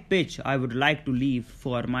 High pitch, I would like to leave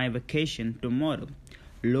for my vacation tomorrow.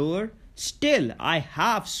 Lower, still I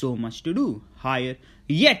have so much to do. Higher,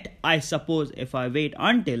 yet I suppose if I wait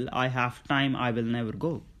until I have time I will never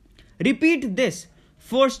go. Repeat this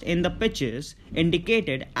first in the pitches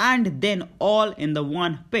indicated and then all in the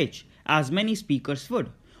one pitch, as many speakers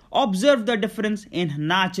would. Observe the difference in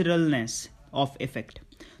naturalness of effect.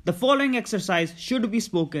 The following exercise should be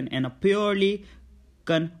spoken in a purely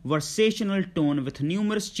conversational tone with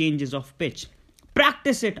numerous changes of pitch.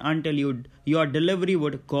 Practice it until your delivery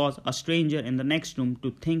would cause a stranger in the next room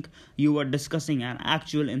to think you were discussing an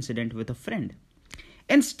actual incident with a friend.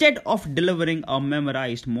 Instead of delivering a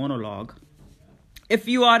memorized monologue, If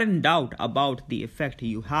you are in doubt about the effect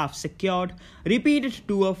you have secured, repeat it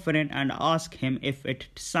to a friend and ask him if it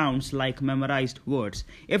sounds like memorized words.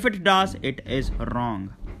 If it does, it is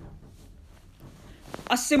wrong.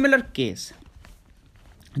 A similar case.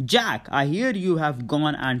 Jack, I hear you have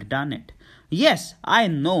gone and done it. Yes, I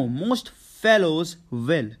know most fellows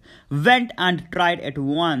will. Went and tried it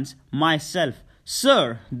once myself.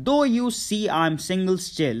 Sir, though you see I'm single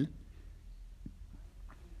still,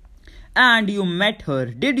 and you met her.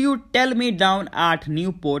 Did you tell me down at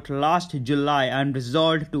Newport last July and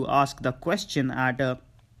resolved to ask the question at a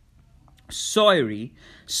soiree?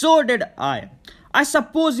 So did I. I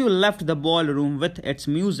suppose you left the ballroom with its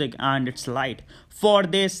music and its light, for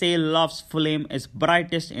they say love's flame is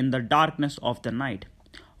brightest in the darkness of the night.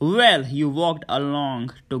 Well, you walked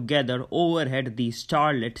along together overhead the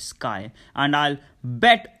starlit sky, and I'll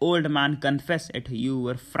bet old man confess it you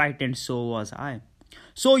were frightened, so was I.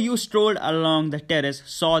 So you strolled along the terrace,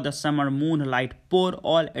 saw the summer moonlight pour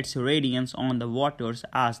all its radiance on the waters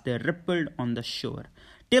as they rippled on the shore,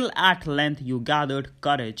 till at length you gathered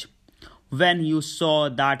courage. When you saw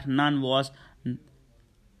that none was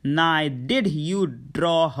nigh, did you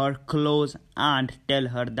draw her close and tell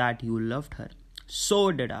her that you loved her?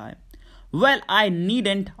 So did I. Well, I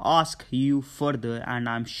needn't ask you further, and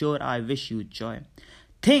I'm sure I wish you joy.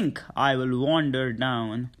 Think I will wander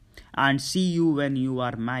down and see you when you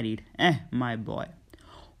are married, my boy.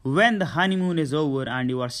 When the honeymoon is over and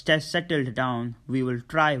you are settled down, we will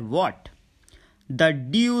try what? The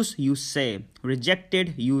deuce you say.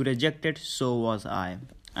 Rejected, you rejected, so was I.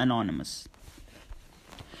 Anonymous.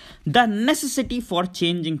 The necessity for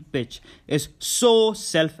changing pitch is so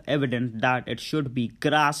self-evident that it should be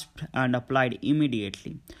grasped and applied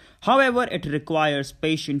immediately. However, it requires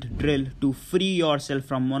patient drill to free yourself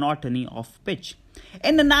from monotony of pitch.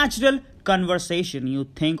 In a natural conversation, you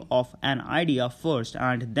think of an idea first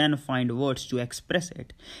and then find words to express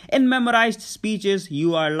it. In memorized speeches,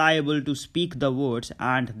 you are liable to speak the words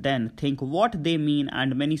and then think what they mean,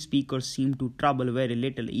 and many speakers seem to trouble very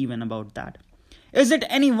little even about that. Is it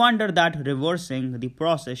any wonder that reversing the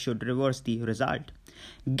process should reverse the result?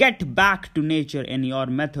 Get back to nature in your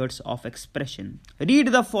methods of expression. Read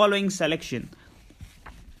the following selection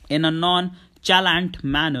in a nonchalant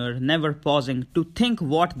manner, never pausing to think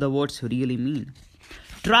what the words really mean.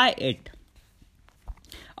 Try it.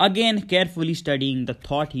 Again, carefully studying the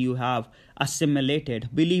thought you have assimilated,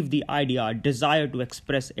 believe the idea, desire to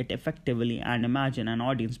express it effectively, and imagine an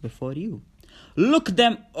audience before you. Look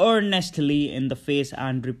them earnestly in the face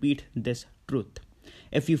and repeat this truth.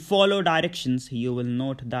 If you follow directions, you will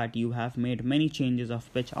note that you have made many changes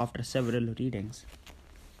of pitch after several readings.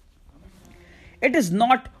 It is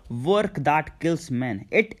not work that kills men.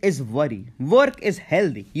 It is worry. Work is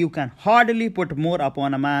healthy. You can hardly put more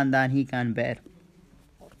upon a man than he can bear.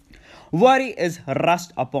 Worry is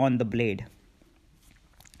rust upon the blade.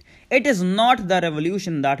 It is not the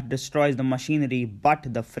revolution that destroys the machinery,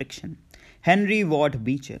 but the friction. Henry Ward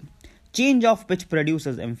Beecher. Change of pitch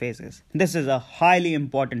produces emphasis. This is a highly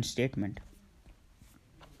important statement.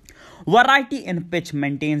 Variety in pitch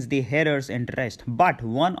maintains the hearer's interest, but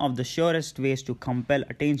one of the surest ways to compel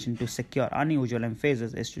attention to secure unusual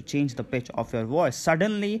emphasis is to change the pitch of your voice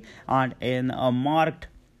suddenly and in a marked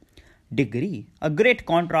degree. A great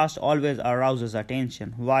contrast always arouses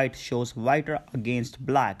attention. White shows whiter against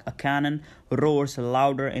black. A cannon roars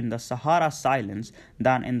louder in the Sahara silence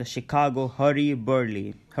than in the Chicago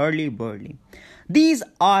hurly-burly. These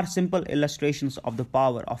are simple illustrations of the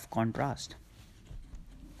power of contrast.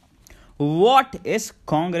 What is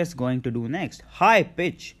Congress going to do next? High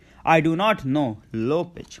pitch. I do not know. Low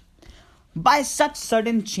pitch. By such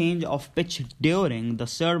sudden change of pitch during the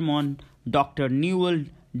sermon, Dr. Newell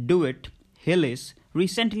Dewitt Hillis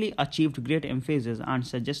recently achieved great emphasis and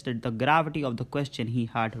suggested the gravity of the question he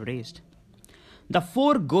had raised. The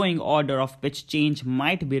foregoing order of pitch change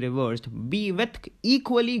might be reversed, be with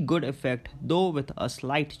equally good effect, though with a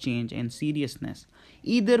slight change in seriousness.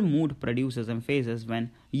 Either mood produces emphasis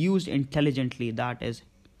when used intelligently, that is,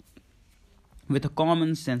 with a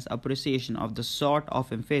common sense appreciation of the sort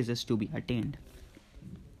of emphasis to be attained.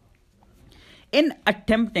 In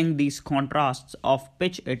attempting these contrasts of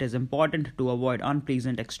pitch, it is important to avoid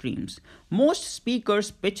unpleasant extremes. Most speakers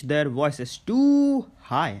pitch their voices too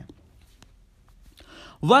high.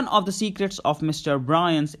 One of the secrets of Mr.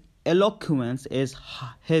 Bryan's eloquence is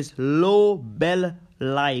his low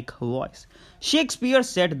bell-like voice. Shakespeare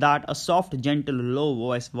said that a soft, gentle, low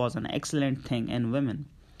voice was an excellent thing in women.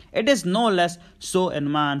 It is no less so in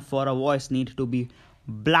man, for a voice need to be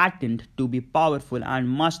blatant to be powerful and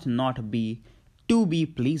must not be to be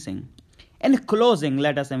pleasing. In closing,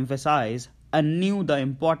 let us emphasize knew the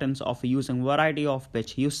importance of using variety of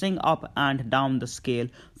pitch. You sing up and down the scale,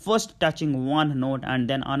 first touching one note and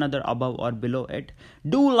then another above or below it.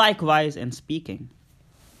 Do likewise in speaking.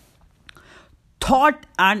 Thought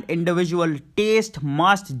and individual taste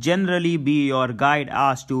must generally be your guide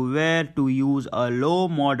as to where to use a low,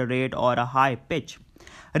 moderate, or a high pitch.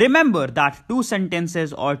 Remember that two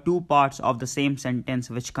sentences or two parts of the same sentence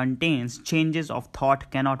which contains changes of thought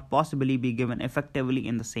cannot possibly be given effectively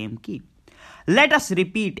in the same key. Let us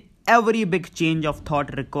repeat, every big change of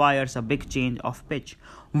thought requires a big change of pitch.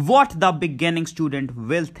 What the beginning student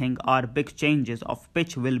will think are big changes of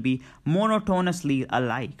pitch will be monotonously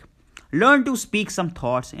alike. Learn to speak some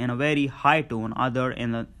thoughts in a very high tone, other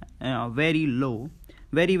in a very low,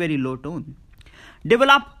 very low tone.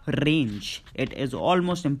 Develop range. It is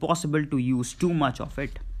almost impossible to use too much of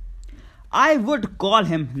it. I would call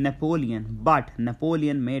him Napoleon, but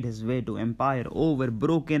Napoleon made his way to empire over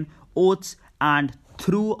broken oaths and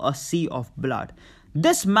through a sea of blood.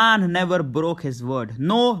 This man never broke his word.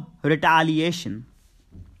 No retaliation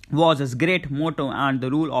was his great motto and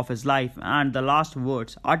the rule of his life, and the last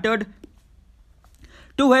words uttered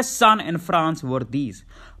to his son in France were these: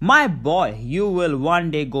 "My boy, you will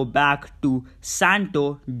one day go back to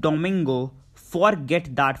Santo Domingo.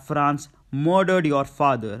 Forget that France murdered your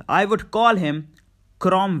father." I would call him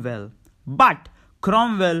Cromwell, but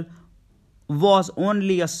Cromwell was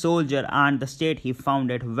only a soldier, and the state he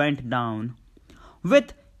founded went down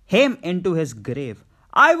with him into his grave.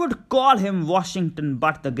 I would call him Washington,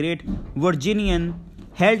 but the great Virginian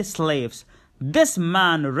held slaves. This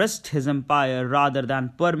man risked his empire rather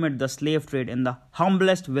than permit the slave trade in the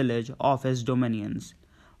humblest village of his dominions.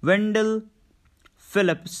 Wendell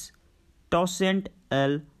Phillips, Toussaint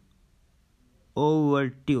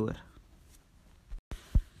L'Ouverture.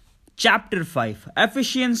 Chapter 5.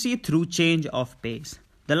 Efficiency through change of pace.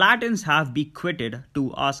 The Latins have bequeathed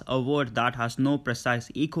to us a word that has no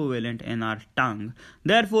precise equivalent in our tongue.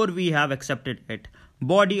 Therefore, we have accepted it.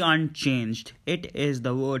 Body unchanged. It is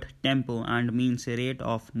the word tempo and means rate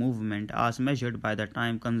of movement as measured by the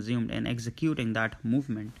time consumed in executing that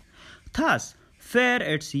movement. Thus, fair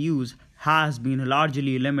its use has been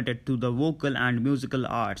largely limited to the vocal and musical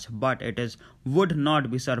arts, but would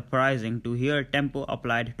not be surprising to hear tempo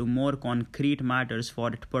applied to more concrete matters,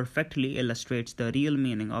 for it perfectly illustrates the real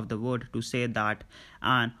meaning of the word to say that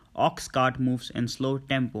an ox cart moves in slow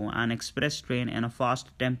tempo, an express train in a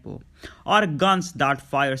fast tempo, or guns that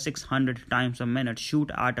fire 600 times a minute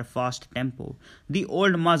shoot at a fast tempo. The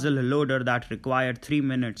old muzzle loader that required 3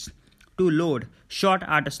 minutes to load shot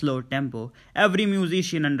at a slow tempo. Every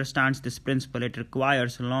musician understands this principle. It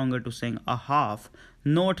requires longer to sing a half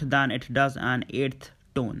note than it does an eighth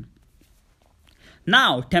tone.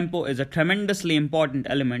 Now, tempo is a tremendously important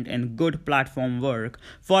element in good platform work,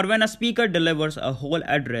 for when a speaker delivers a whole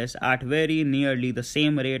address at very nearly the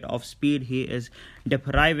same rate of speed, he is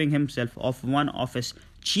depriving himself of one of his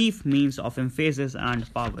chief means of emphasis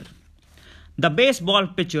and power. The baseball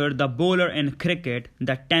pitcher, the bowler in cricket,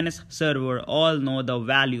 the tennis server all know the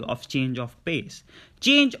value of change of pace,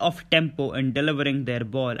 change of tempo in delivering their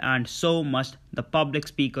ball, and so must the public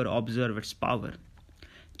speaker observe its power.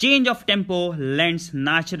 Change of tempo lends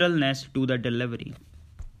naturalness to the delivery.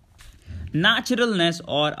 Naturalness,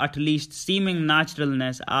 or at least seeming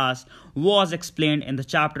naturalness, as was explained in the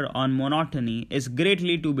chapter on monotony, is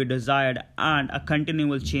greatly to be desired, and a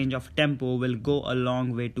continual change of tempo will go a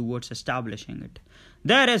long way towards establishing it.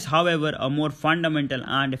 There is, however, a more fundamental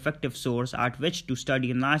and effective source at which to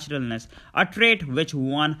study naturalness. A trait which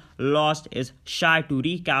one lost is shy to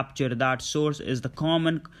recapture. That source is the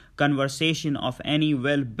common conversation of any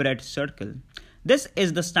well-bred circle. This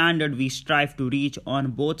is the standard we strive to reach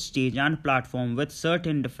on both stage and platform, with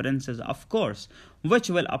certain differences, of course, which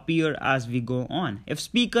will appear as we go on. If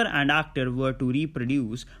speaker and actor were to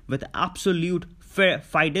reproduce with absolute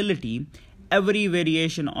fidelity every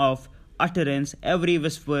variation of utterance, every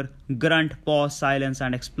whisper, grunt, pause, silence,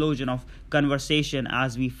 and explosion of conversation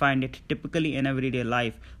as we find it typically in everyday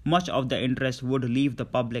life, much of the interest would leave the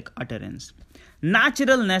public utterance.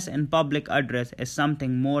 Naturalness in public address is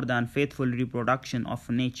something more than faithful reproduction of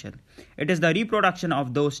nature. It is the reproduction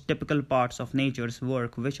of those typical parts of nature's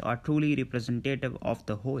work which are truly representative of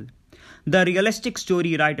the whole. The realistic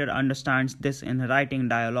story writer understands this in writing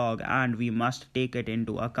dialogue, and we must take it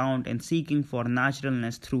into account in seeking for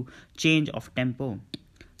naturalness through change of tempo.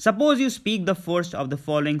 Suppose you speak the first of the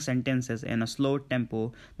following sentences in a slow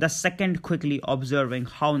tempo, the second quickly, observing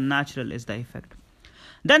how natural is the effect.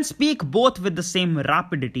 Then speak both with the same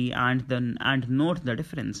rapidity and note the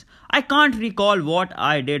difference. I can't recall what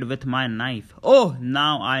I did with my knife. Oh,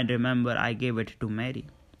 now I remember I gave it to Mary.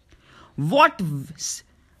 What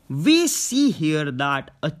we see here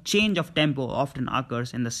that a change of tempo often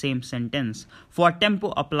occurs in the same sentence, for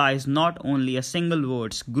tempo applies not only a single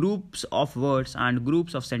words, groups of words and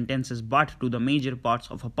groups of sentences, but to the major parts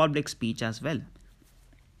of a public speech as well.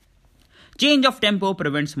 Change of tempo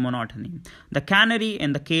prevents monotony. The canary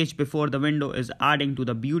in the cage before the window is adding to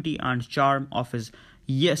the beauty and charm of his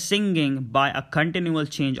singing by a continual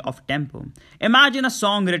change of tempo. Imagine a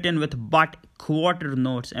song written with but quarter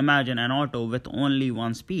notes. Imagine an auto with only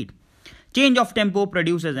one speed. Change of tempo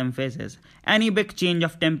produces emphasis. Any big change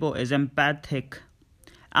of tempo is emphatic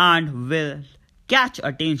and will catch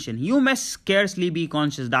attention. You may scarcely be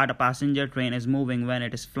conscious that a passenger train is moving when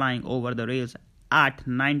it is flying over the rails at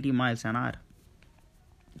 90 miles an hour.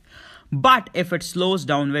 But if it slows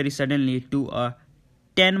down very suddenly to a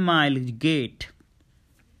 10-mile gait,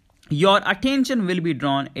 your attention will be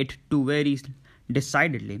drawn it to very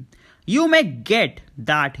decidedly. You may get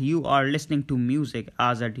that you are listening to music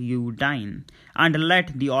as you dine, and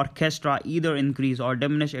let the orchestra either increase or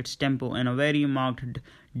diminish its tempo in a very marked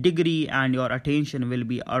degree, and your attention will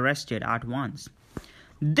be arrested at once.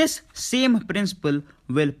 This same principle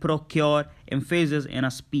will procure emphasis in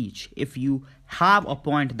a speech. If you have a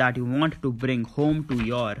point that you want to bring home to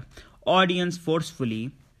your audience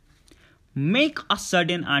forcefully, make a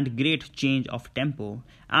sudden and great change of tempo,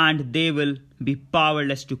 and they will be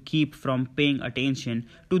powerless to keep from paying attention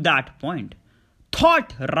to that point.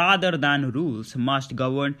 Thought rather than rules must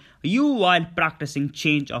govern you while practicing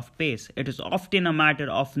change of pace. It is often a matter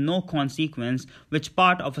of no consequence which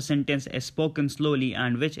part of a sentence is spoken slowly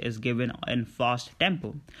and which is given in fast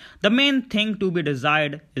tempo. The main thing to be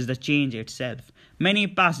desired is the change itself. Many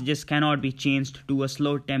passages cannot be changed to a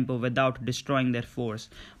slow tempo without destroying their force.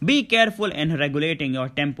 Be careful in regulating your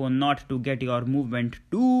tempo not to get your movement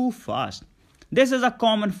too fast. This is a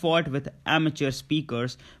common fault with amateur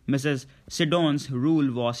speakers. Mrs. Siddon's rule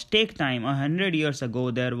was take time. 100 years ago,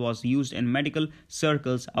 there was used in medical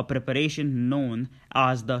circles a preparation known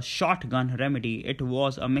as the shotgun remedy. It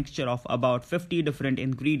was a mixture of about 50 different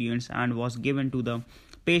ingredients and was given to the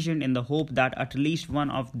patient in the hope that at least one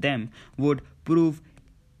of them would prove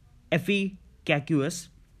efficacious.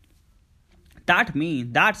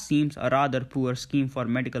 That seems a rather poor scheme for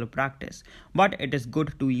medical practice, but it is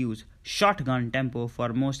good to use shotgun tempo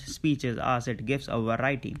for most speeches as it gives a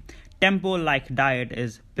variety. Tempo, like diet,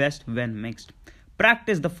 is best when mixed.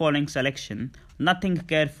 Practice the following selection, noting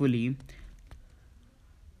carefully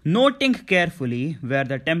where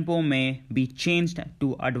the tempo may be changed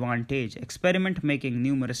to advantage. Experiment making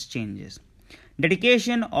numerous changes.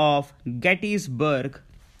 Dedication of Gettysburg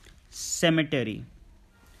Cemetery.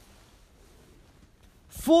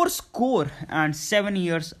 7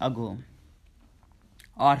 years ago,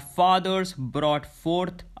 our fathers brought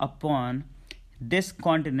forth upon this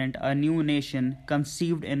continent a new nation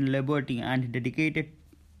conceived in liberty and dedicated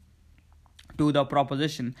to the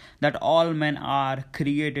proposition that all men are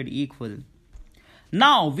created equal.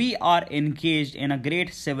 Now we are engaged in a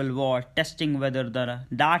great civil war, testing whether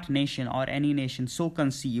that nation or any nation so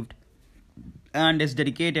conceived and is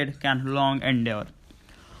dedicated can long endure.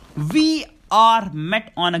 We are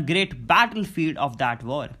met on a great battlefield of that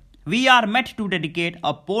war. We are met to dedicate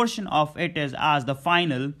a portion of it as the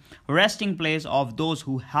final resting place of those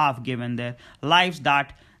who have given their lives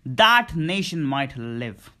that that nation might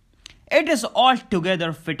live. It is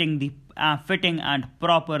altogether fitting and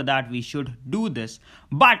proper that we should do this,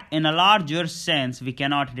 but in a larger sense, we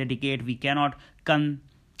cannot dedicate, we cannot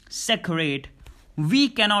consecrate, we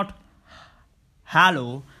cannot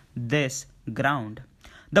hallow this ground.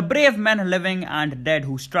 The brave men living and dead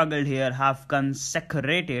who struggled here have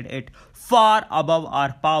consecrated it far above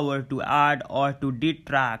our power to add or to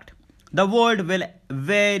detract. The world will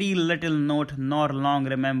very little note nor long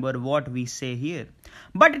remember what we say here,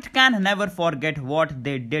 but it can never forget what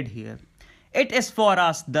they did here. It is for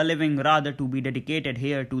us, the living, rather to be dedicated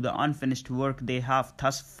here to the unfinished work they have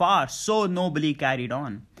thus far so nobly carried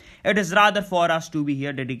on. It is rather for us to be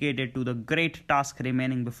here dedicated to the great task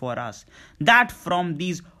remaining before us, that from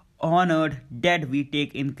these honored dead we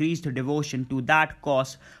take increased devotion to that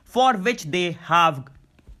cause for which they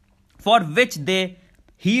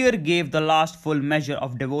here gave the last full measure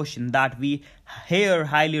of devotion, that we here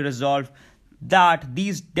highly resolve that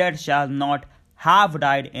these dead shall not have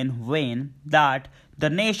died in vain, that the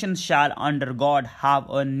nation shall under God have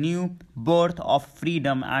a new birth of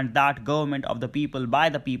freedom, and that government of the people by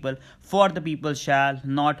the people for the people shall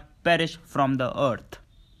not perish from the earth.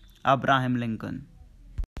 Abraham Lincoln.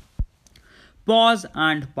 Pause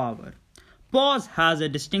and power. Pause has a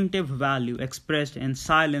distinctive value expressed in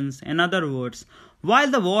silence. In other words,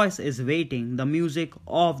 While the voice is waiting, the music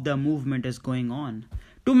of the movement is going on.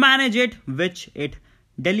 To manage it, which it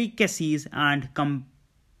delicacies and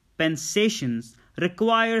compensations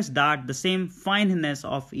requires that the same fineness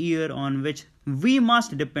of ear on which we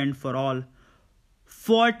must depend for all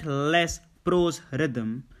faultless prose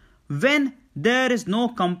rhythm. When there is no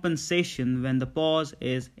compensation, when the pause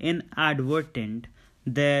is inadvertent,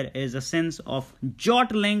 there is a sense of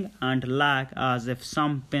jostling and lag as if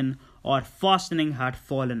some pin or fastening had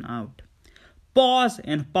fallen out. Pause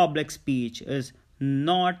in public speech is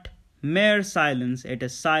not mere silence, it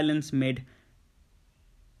is silence made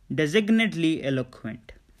designately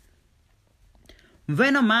eloquent.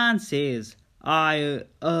 When a man says,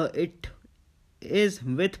 it is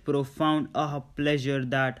with profound pleasure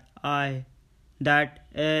that I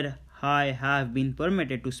have been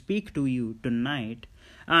permitted to speak to you tonight,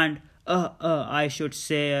 and I should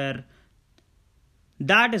say,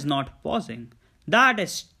 that is not pausing, that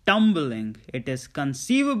is stumbling. It is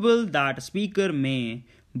conceivable that a speaker may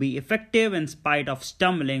be effective in spite of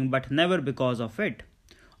stumbling, but never because of it.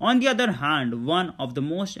 On the other hand, one of the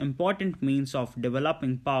most important means of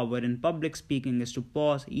developing power in public speaking is to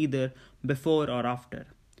pause either before or after,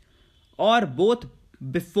 or both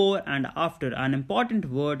before and after an important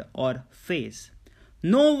word or phrase.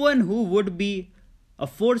 No one who would be a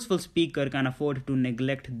forceful speaker can afford to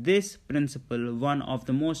neglect this principle, one of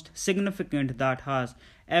the most significant that has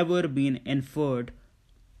ever been inferred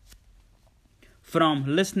from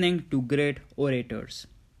listening to great orators.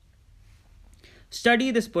 Study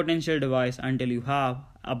this potential device until you have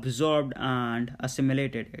absorbed and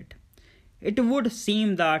assimilated it. It would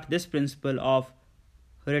seem that this principle of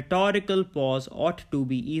rhetorical pause ought to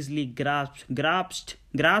be easily grasped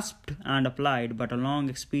and applied, but a long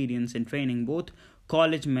experience in training both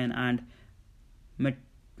college men and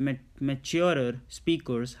maturer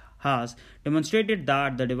speakers has demonstrated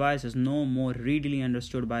that the device is no more readily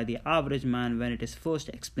understood by the average man when it is first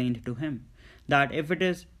explained to him. That if it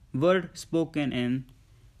is word spoken in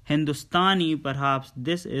Hindustani, perhaps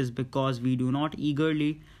this is because we do not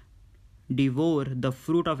eagerly devour the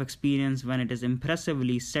fruit of experience when it is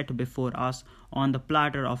impressively set before us on the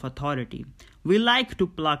platter of authority. We like to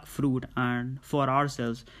pluck fruit, and for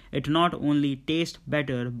ourselves it not only tastes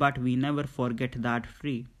better, but we never forget that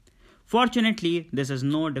tree. Fortunately, this is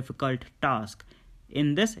no difficult task.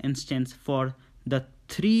 In this instance, the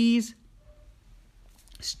trees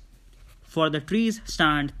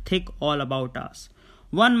stand thick all about us.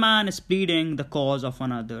 One man is pleading the cause of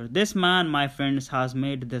another. This man, my friends, has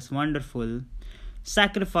made this wonderful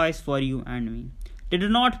sacrifice for you and me. Did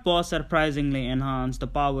not pause surprisingly enhance the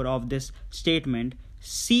power of this statement?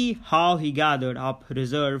 See how he gathered up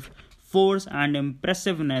reserve, force, and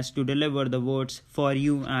impressiveness to deliver the words for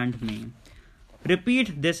you and me.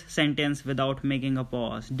 Repeat this sentence without making a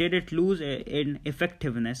pause. Did it lose in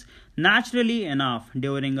effectiveness? Naturally enough,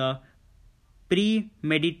 during a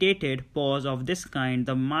premeditated pause of this kind,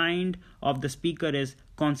 the mind of the speaker is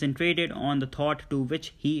concentrated on the thought to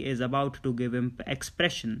which he is about to give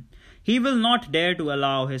expression. He will not dare to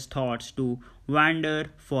allow his thoughts to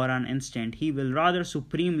wander for an instant. He will rather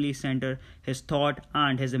supremely center his thought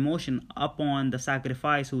and his emotion upon the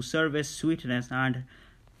sacrifice whose service, sweetness, and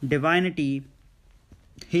divinity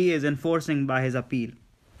he is enforcing by his appeal.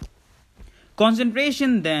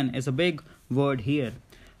 Concentration, then, is a big word here.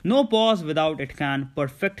 No pause without it can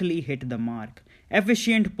perfectly hit the mark.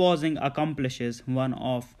 Efficient pausing accomplishes one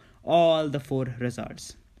of all the four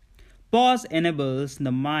results. Pause enables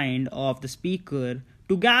the mind of the speaker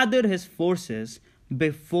to gather his forces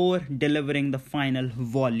before delivering the final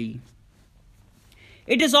volley.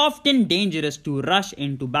 It is often dangerous to rush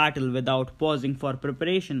into battle without pausing for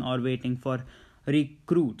preparation or waiting for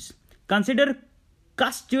recruits. Consider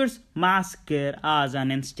Custer's massacre as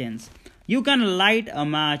an instance. You can light a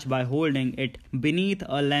match by holding it beneath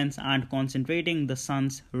a lens and concentrating the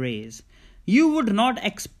sun's rays. You would not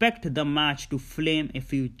expect the match to flame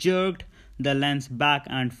if you jerked the lens back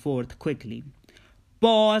and forth quickly.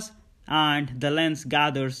 Pause, and the lens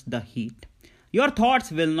gathers the heat. Your thoughts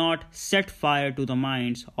will not set fire to the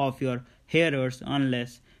minds of your hearers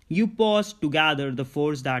unless you pause to gather the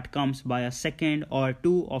force that comes by a second or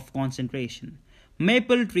two of concentration.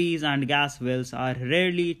 Maple trees and gas wells are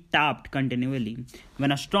rarely tapped continually.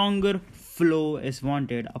 When a stronger flow is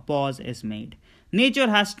wanted, a pause is made. Nature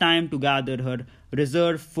has time to gather her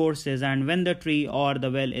reserve forces, and when the tree or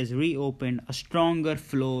the well is reopened, a stronger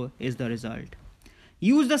flow is the result.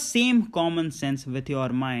 Use the same common sense with your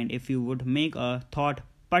mind if you would make a thought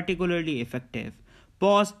particularly effective.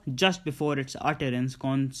 Pause just before its utterance,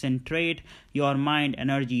 concentrate your mind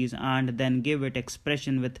energies, and then give it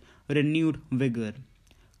expression with renewed vigor.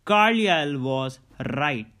 Carlyle was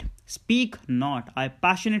right. Speak not, I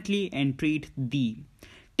passionately entreat thee,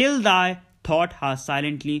 till thy thought has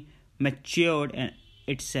silently matured in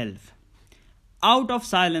itself. Out of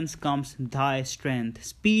silence comes thy strength.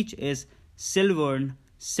 Speech is silvern,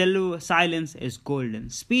 silence is golden.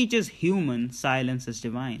 Speech is human, silence is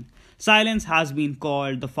divine. Silence has been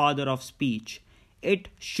called the father of speech. It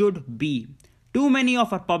should be. Too many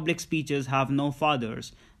of our public speeches have no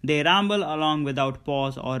fathers. They ramble along without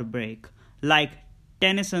pause or break, like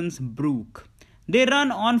Tennyson's brook. They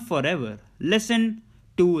run on forever. Listen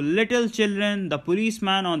to little children, the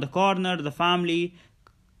policeman on the corner, the family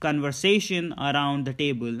conversation around the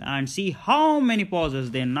table, and see how many pauses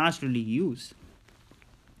they naturally use.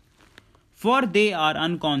 For they are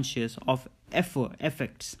unconscious of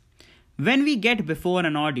effects. When we get before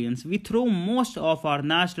an audience, we throw most of our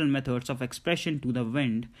natural methods of expression to the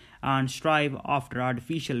wind and strive after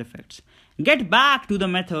artificial effects. Get back to the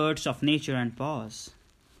methods of nature and pause.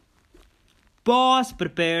 Pause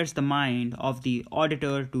prepares the mind of the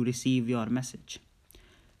auditor to receive your message.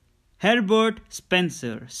 Herbert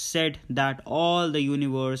Spencer said that all the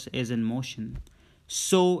universe is in motion.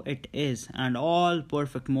 So it is, and all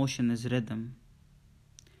perfect motion is rhythm.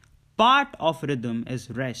 Part of rhythm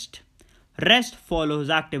is rest. Rest follows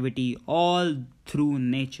activity all through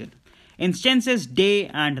nature. Instances day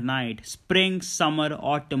and night, spring, summer,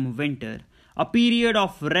 autumn, winter. A period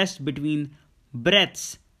of rest between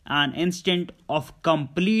breaths, an instant of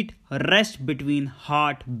complete rest between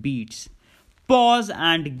heartbeats. Pause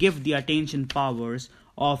and give the attention powers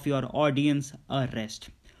of your audience a rest.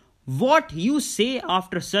 What you say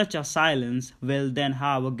after such a silence will then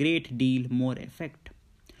have a great deal more effect.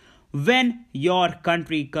 When your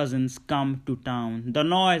country cousins come to town, the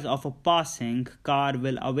noise of a passing car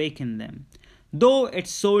will awaken them, though its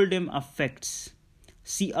seldom affects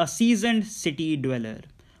a seasoned city dweller.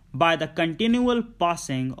 By the continual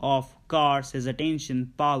passing of cars, his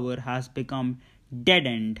attention power has become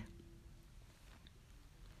deadened.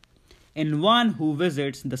 In one who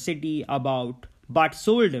visits the city about but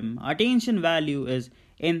seldom, attention value is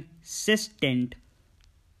insistent.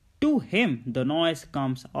 To him, the noise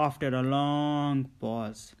comes after a long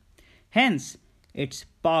pause. Hence, its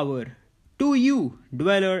power. To you,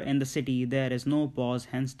 dweller in the city, there is no pause,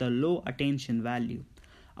 hence the low attention value.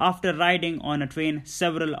 After riding on a train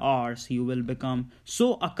several hours, you will become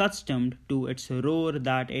so accustomed to its roar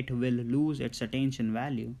that it will lose its attention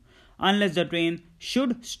value, unless the train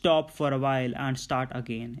should stop for a while and start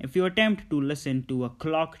again. If you attempt to listen to a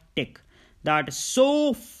clock tick that is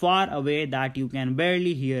so far away that you can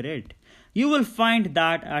barely hear it, you will find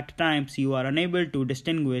that at times you are unable to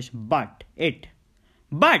distinguish it.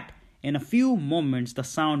 But in a few moments the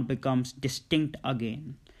sound becomes distinct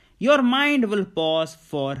again. Your mind will pause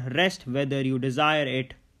for rest whether you desire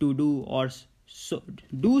it to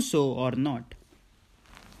do so or not.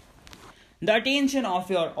 The attention of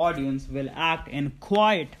your audience will act in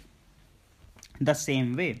quite the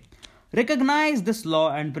same way. Recognize this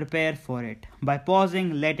law and prepare for it. By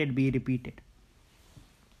pausing, let it be repeated.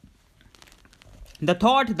 The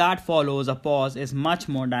thought that follows a pause is much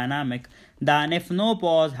more dynamic than if no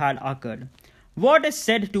pause had occurred. What is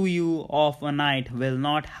said to you of a night will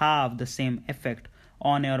not have the same effect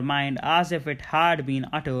on your mind as if it had been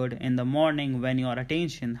uttered in the morning when your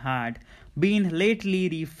attention had been lately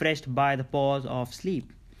refreshed by the pause of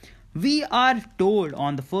sleep. We are told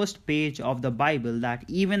on the first page of the Bible that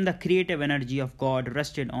even the creative energy of God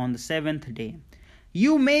rested on the seventh day.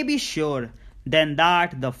 You may be sure then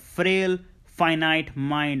that the frail, finite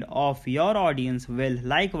mind of your audience will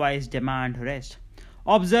likewise demand rest.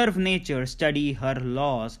 Observe nature, study her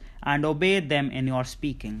laws, and obey them in your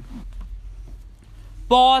speaking.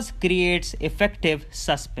 Pause creates effective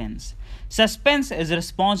suspense. Suspense is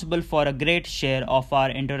responsible for a great share of our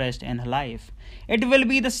interest in life. It will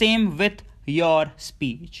be the same with your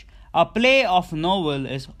speech. A play of novel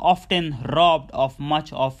is often robbed of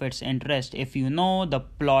much of its interest if you know the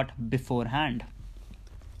plot beforehand.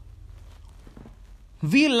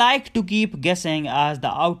 We like to keep guessing as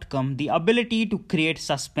the outcome. The ability to create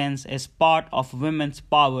suspense is part of women's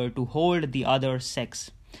power to hold the other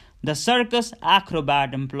sex. The circus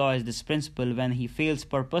acrobat employs this principle when he fails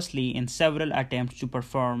purposely in several attempts to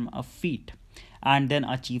perform a feat, and then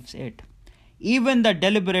achieves it. Even the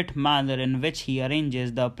deliberate manner in which he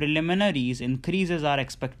arranges the preliminaries increases our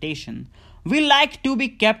expectation. We like to be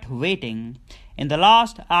kept waiting. In the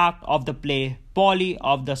last act of the play, Polly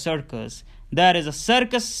of the Circus, there is a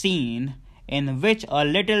circus scene in which a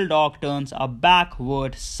little dog turns a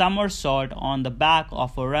backward somersault on the back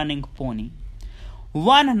of a running pony.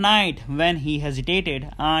 One night, when he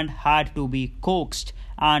hesitated and had to be coaxed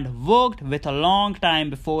and worked with a long time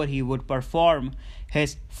before he would perform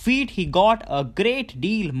his feat, he got a great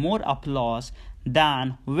deal more applause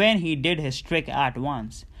than when he did his trick at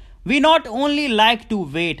once. We not only like to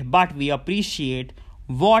wait, but we appreciate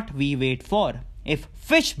what we wait for. If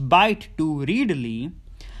fish bite too readily,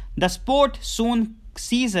 the sport soon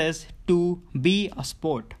ceases to be a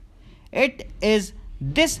sport. It is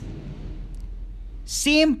this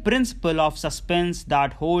same principle of suspense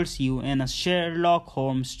that holds you in a Sherlock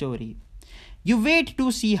Holmes story. You wait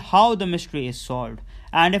to see how the mystery is solved,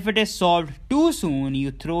 and if it is solved too soon,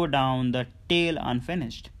 you throw down the tale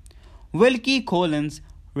unfinished. Wilkie Collins'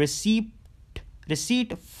 receipt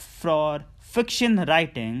for fiction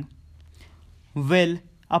writing will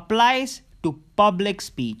applies to public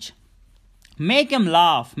speech. Make him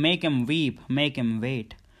laugh, make him weep, make him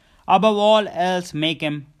wait. Above all else, make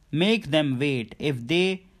them wait. If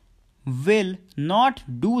they will not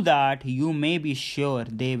do that, you may be sure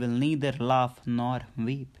they will neither laugh nor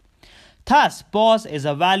weep. Thus, pause is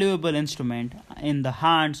a valuable instrument in the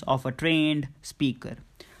hands of a trained speaker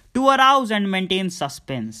to arouse and maintain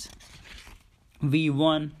suspense. We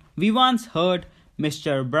once heard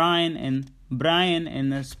Mr. Bryan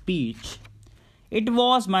in a speech. It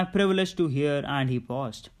was my privilege to hear, and he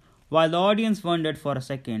paused, while the audience wondered for a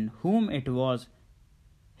second whom it was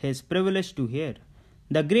his privilege to hear.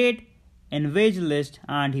 The great evangelist,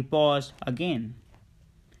 and he paused again.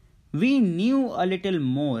 We knew a little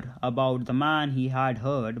more about the man he had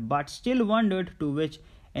heard, but still wondered to which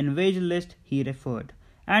evangelist he referred.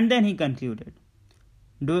 And then he concluded.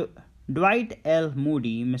 Dwight L.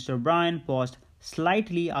 Moody. Mr. Bryan paused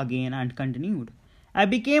slightly again and continued. I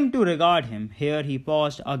became to regard him. Here he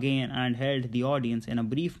paused again and held the audience in a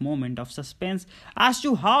brief moment of suspense as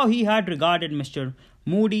to how he had regarded Mr.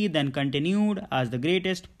 Moody, then continued as the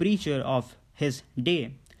greatest preacher of his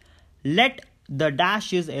day. Let the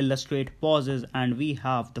dashes illustrate pauses, and we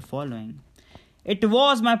have the following. It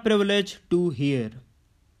was my privilege to hear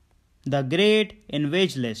the great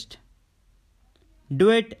evangelist,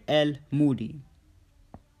 Dwight L. Moody.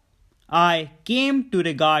 I came to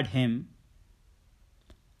regard him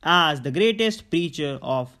as the greatest preacher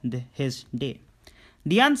of his day.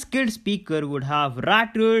 The unskilled speaker would have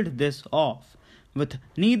rattled this off with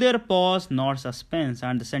neither pause nor suspense,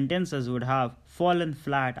 and the sentences would have fallen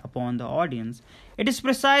flat upon the audience. It is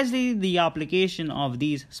precisely the application of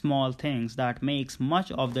these small things that makes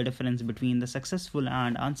much of the difference between the successful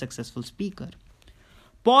and unsuccessful speaker.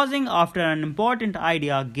 Pausing after an important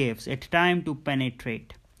idea gives it time to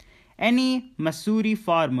penetrate. Any Missouri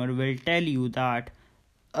farmer will tell you that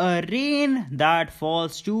a rain that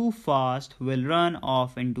falls too fast will run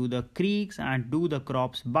off into the creeks and do the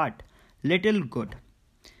crops but little good.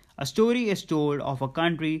 A story is told of a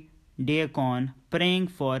country deacon praying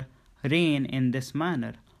for rain in this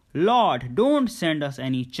manner. Lord, don't send us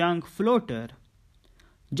any chunk floater.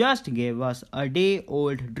 Just give us a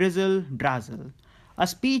day-old drizzle drazzle. A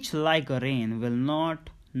speech like a rain will not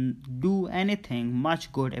do anything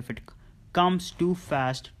much good if it comes too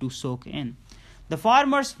fast to soak in. The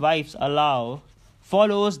farmer's wife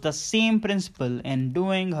follows the same principle in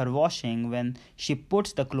doing her washing when she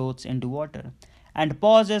puts the clothes into water and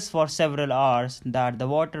pauses for several hours that the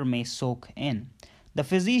water may soak in. The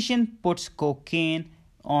physician puts cocaine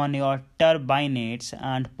on your turbinates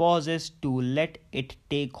and pauses to let it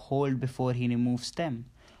take hold before he removes them.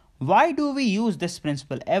 Why do we use this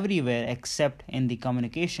principle everywhere except in the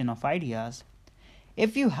communication of ideas?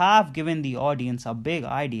 If you have given the audience a big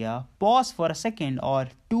idea, pause for a second or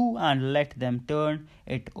two and let them turn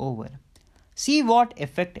it over. See what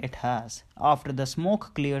effect it has. After the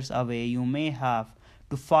smoke clears away, you may have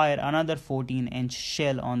to fire another 14-inch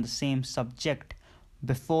shell on the same subject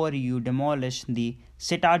before you demolish the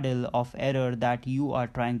citadel of error that you are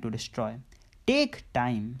trying to destroy. Take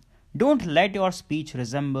time. Don't let your speech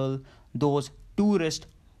resemble those tourists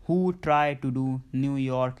who try to do New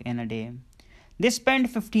York in a day. They spend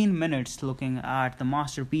 15 minutes looking at the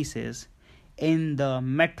masterpieces in the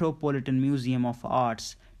Metropolitan Museum of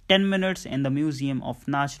Arts, 10 minutes in the Museum of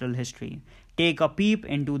Natural History, take a peep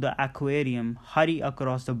into the aquarium, hurry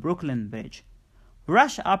across the Brooklyn Bridge,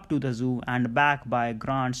 rush up to the zoo and back by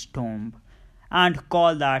Grant's tomb, and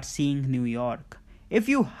call that seeing New York. If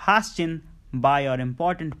you hasten by your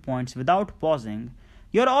important points without pausing,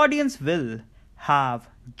 your audience will have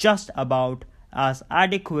just about as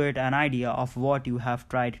adequate an idea of what you have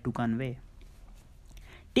tried to convey.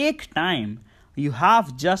 Take time. You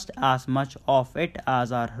have just as much of it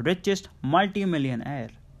as our richest multimillionaire.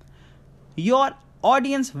 Your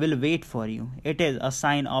audience will wait for you. It is a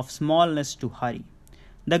sign of smallness to hurry.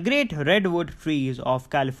 The great redwood trees of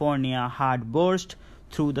California had burst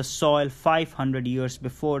through the soil 500 years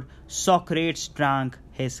before Socrates drank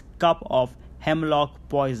his cup of hemlock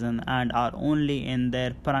poison and are only in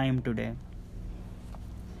their prime today.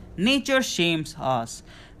 Nature shames us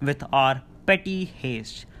with our petty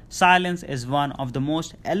haste. Silence is one of the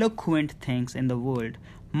most eloquent things in the world.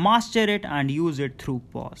 Master it and use it through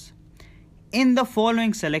pause. In the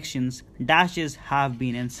following selections, dashes have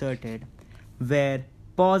been inserted where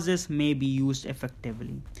pauses may be used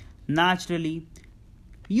effectively. Naturally,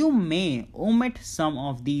 you may omit some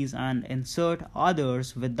of these and insert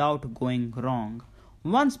others without going wrong.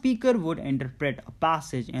 One speaker would interpret a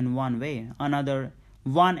passage in one way, another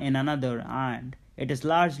one in another, and it is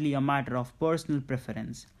largely a matter of personal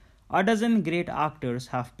preference. A dozen great actors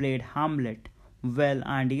have played Hamlet well,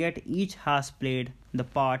 and yet each has played the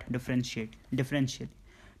part differently.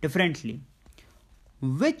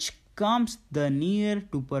 Which comes the near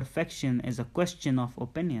to perfection is a question of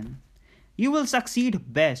opinion. You will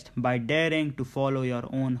succeed best by daring to follow your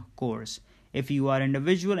own course if you are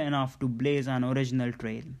individual enough to blaze an original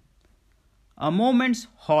trail. A moment's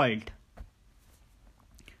halt,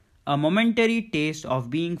 a momentary taste of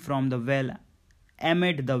being from the well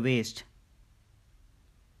amid the waste,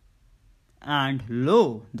 and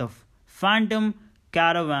lo, the phantom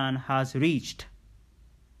caravan has reached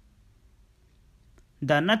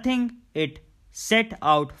the nothing it set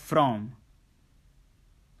out from.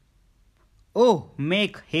 Oh,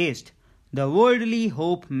 make haste, the worldly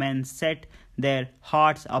hope men set their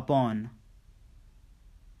hearts upon.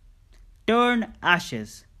 Turn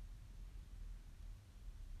ashes,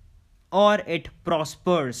 or it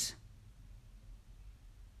prospers,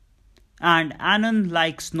 and anon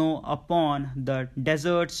like snow upon the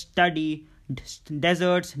desert's dusty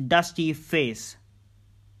face,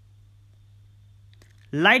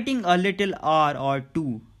 lighting a little hour or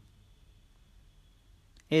two,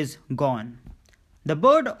 is gone. The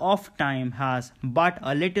bird of time has but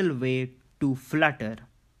a little way to flutter,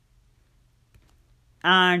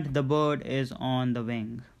 and the bird is on the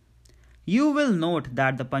wing. You will note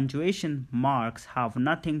that the punctuation marks have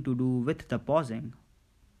nothing to do with the pausing.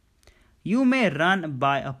 You may run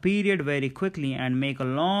by a period very quickly and make a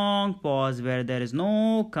long pause where there is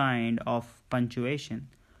no kind of punctuation.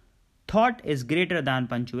 Thought is greater than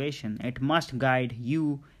punctuation. It must guide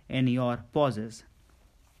you in your pauses.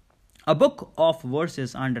 A book of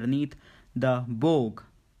verses underneath the bogue,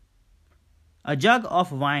 a jug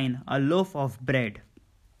of wine, a loaf of bread,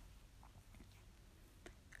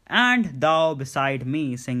 and thou beside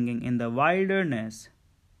me singing in the wilderness.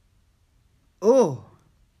 Oh,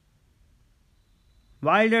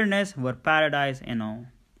 wilderness were paradise enow.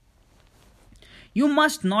 You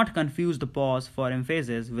must not confuse the pause for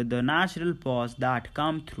emphasis with the natural pause that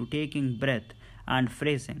come through taking breath and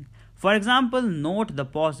phrasing. For example, note the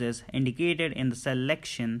pauses indicated in the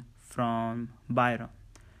selection from Byron.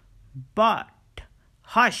 But,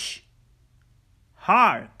 hush,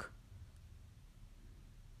 hark.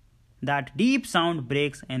 That deep sound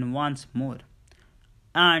breaks in once more.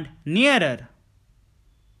 And nearer,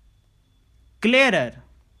 clearer,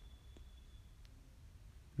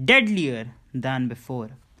 deadlier than before.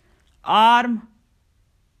 Arm,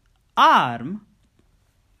 arm,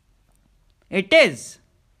 it is.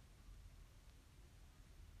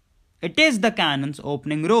 It is the cannon's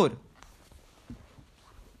opening roar.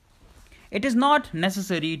 It is not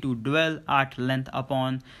necessary to dwell at length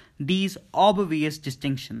upon these obvious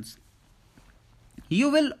distinctions. You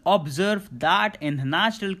will observe that in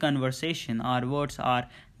natural conversation our words are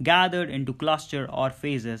gathered into cluster or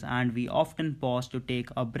phases and we often pause to take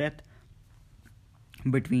a breath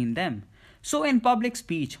between them. So in public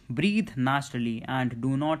speech, breathe naturally and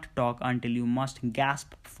do not talk until you must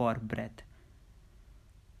gasp for breath.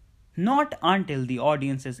 Not until the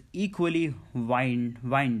audience is equally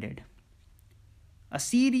winded. A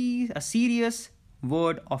serious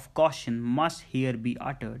word of caution must here be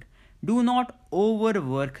uttered. Do not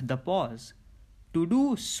overwork the pause. To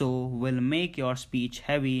do so will make your speech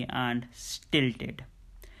heavy and stilted.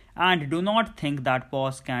 And do not think that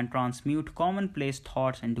pause can transmute commonplace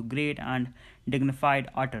thoughts into great and dignified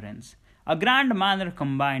utterance. A grand manner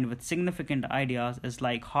combined with significant ideas is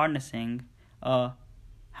like harnessing a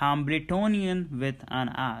Hambletonian with an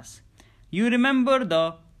ass. You remember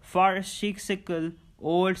the farcical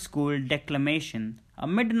old school declamation, a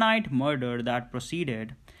midnight murder that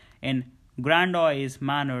proceeded in grandiose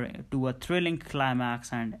manner to a thrilling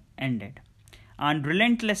climax and ended. and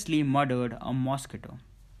relentlessly murdered a mosquito.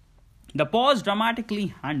 The pause,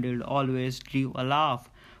 dramatically handled, always drew a laugh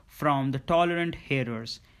from the tolerant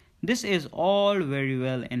hearers. This is all very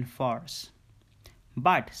well in farce.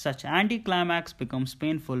 But such anticlimax becomes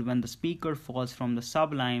painful when the speaker falls from the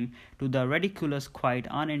sublime to the ridiculous quite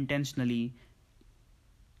unintentionally.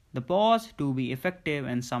 The pause, to be effective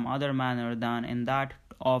in some other manner than in that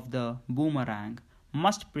of the boomerang,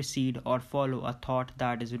 must precede or follow a thought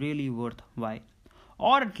that is really worthwhile,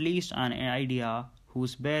 or at least an idea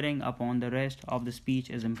whose bearing upon the rest of the speech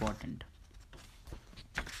is important.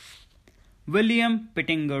 William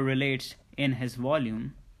Pittinger relates in his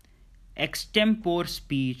volume Extempore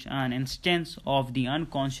Speech an instance of the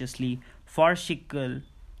unconsciously farcical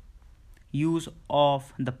use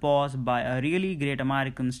of the pause by a really great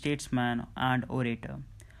American statesman and orator.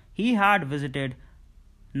 He had visited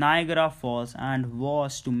Niagara Falls and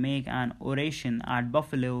was to make an oration at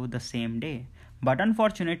Buffalo the same day, but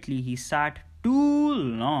unfortunately he sat too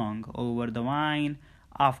long over the wine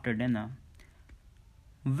after dinner.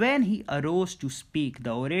 When he arose to speak,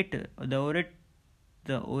 the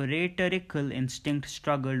oratorical instinct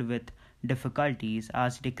struggled with difficulties,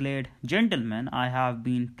 as he declared, "Gentlemen, I have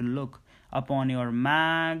been to look upon your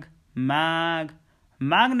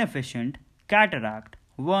magnificent cataract,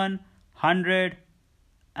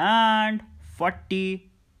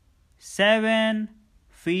 147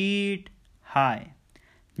 feet high.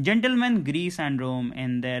 Gentlemen, Greece and Rome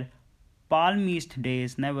in their palmiest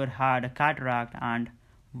days never had a cataract, and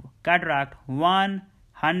cataract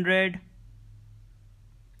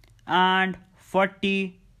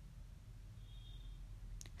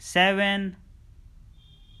 147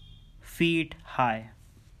 feet high.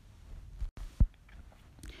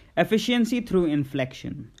 Efficiency through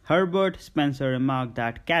inflection. Herbert Spencer remarked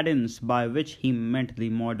that cadence, by which he meant the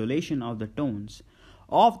modulation of the tones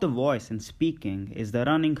of the voice in speaking, is the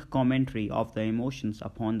running commentary of the emotions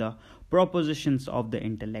upon the propositions of the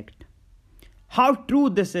intellect. How true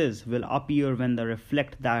this is will appear when they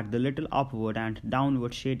reflect that the little upward and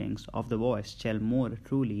downward shadings of the voice tell more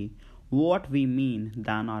truly what we mean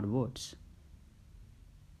than our words.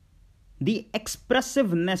 The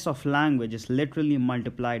expressiveness of language is literally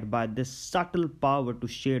multiplied by this subtle power to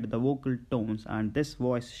shade the vocal tones, and this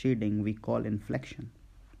voice shading we call inflection.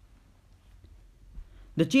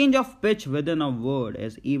 The change of pitch within a word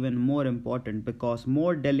is even more important because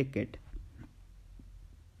more delicate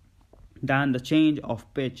than the change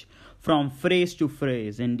of pitch from phrase to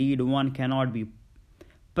phrase. Indeed, one cannot be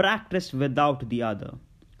practiced without the other.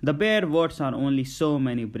 The bare words are only so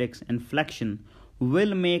many bricks. Inflection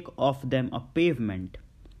will make of them a pavement,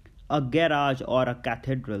 a garage, or a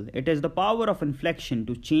cathedral. It is the power of inflection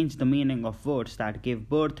to change the meaning of words that gave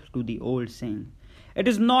birth to the old saying. It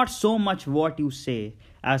is not so much what you say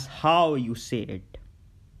as how you say it.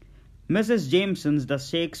 Mrs. Jameson, the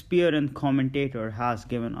Shakespearean commentator, has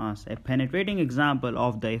given us a penetrating example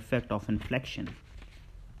of the effect of inflection.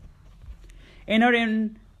 In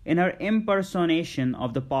her impersonation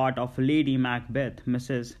of the part of Lady Macbeth,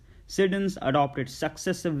 Mrs. Siddons adopted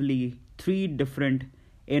successively 3 different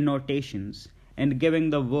intonations in giving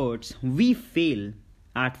the words "we fail."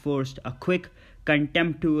 At first, a quick,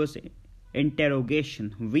 contemptuous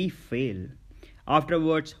interrogation, "we fail."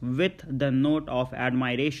 Afterwards, with the note of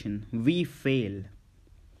admiration, "we fail."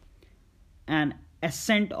 An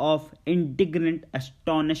accent of indignant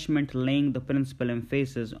astonishment laying the principal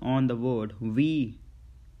emphasis on the word we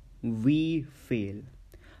fail.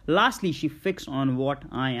 Lastly, she fixed on what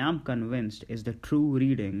I am convinced is the true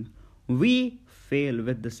reading, "we fail,"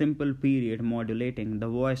 with the simple period modulating the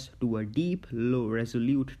voice to a deep, low,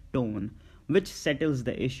 resolute tone, which settles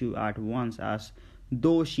the issue at once, as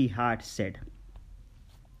though she had said,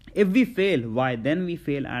 "If we fail, why then we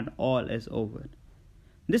fail and all is over."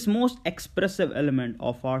 This most expressive element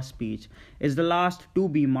of our speech is the last to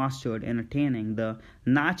be mastered in attaining the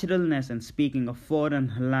naturalness in speaking a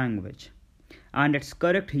foreign language, and its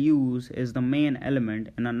correct use is the main element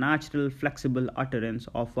in a natural, flexible utterance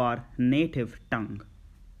of our native tongue.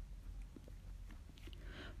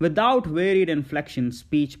 Without varied inflection,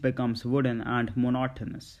 speech becomes wooden and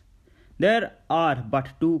monotonous. There are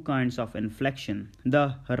but 2 kinds of inflection,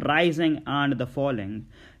 the rising and the falling,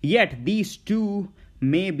 yet these 2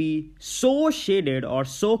 may be so shaded or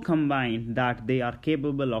so combined that they are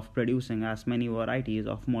capable of producing as many varieties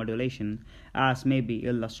of modulation as may be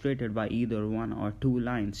illustrated by either 1 or 2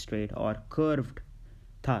 lines straight or curved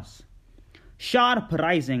thus: sharp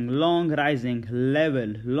rising,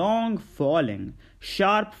 level, long falling,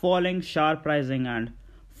 sharp rising, and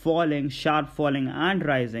falling, sharp falling, and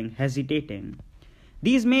rising, hesitating.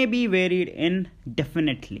 These may be varied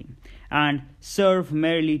indefinitely and serve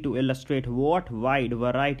merely to illustrate what wide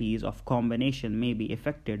varieties of combination may be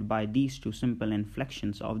effected by these two simple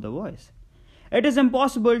inflections of the voice. It is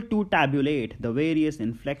impossible to tabulate the various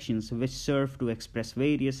inflections which serve to express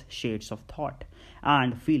various shades of thought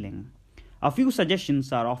and feeling. A few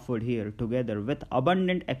suggestions are offered here together with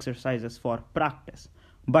abundant exercises for practice,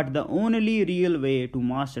 but the only real way to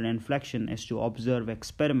master inflection is to observe,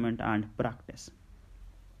 experiment, and practice.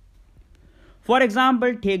 For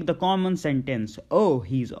example, take the common sentence, "Oh,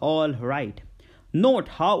 he's all right." Note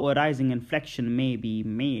how a rising inflection may be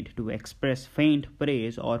made to express faint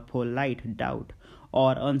praise or polite doubt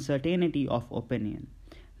or uncertainty of opinion.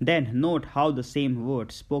 Then note how the same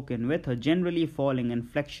word spoken with a generally falling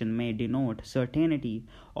inflection may denote certainty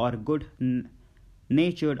or good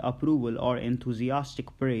natured approval or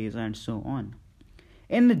enthusiastic praise, and so on.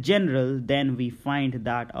 In general, then, we find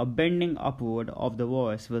that a bending upward of the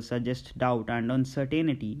voice will suggest doubt and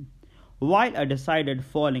uncertainty, while a decided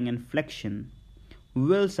falling inflection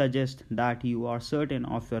will suggest that you are certain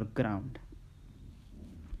of your ground.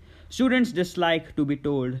 Students dislike to be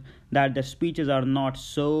told that their speeches are not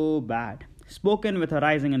so bad. Spoken with a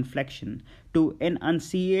rising inflection, to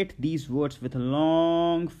enunciate these words with a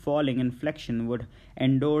long falling inflection would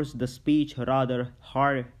endorse the speech rather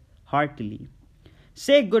heartily.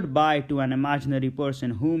 Say goodbye to an imaginary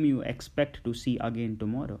person whom you expect to see again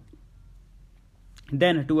tomorrow.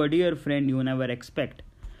 Then, to a dear friend you never expect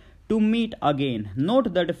to meet again,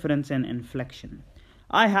 note the difference in inflection.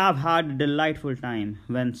 I have had a delightful time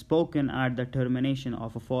when spoken at the termination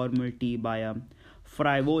of a formal tea by a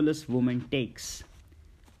frivolous woman takes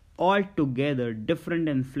altogether different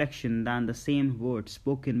inflection than the same words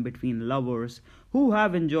spoken between lovers who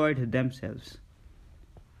have enjoyed themselves.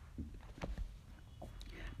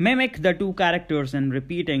 Mimic the two characters in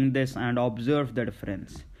repeating this and observe the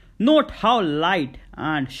difference. Note how light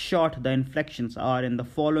and short the inflections are in the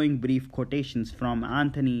following brief quotations from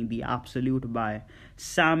Anthony the Absolute by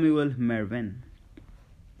Samuel Mervyn.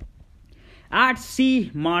 At sea,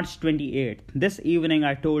 March 28th. This evening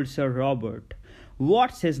I told Sir Robert,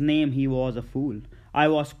 what's his name, he was a fool. I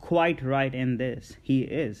was quite right in this. He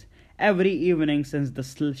is. Every evening since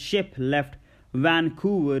the ship left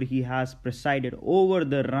Vancouver he has presided over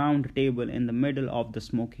the round table in the middle of the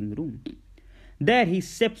smoking room. There he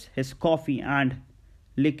sips his coffee and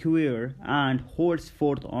liqueur and holds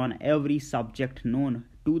forth on every subject known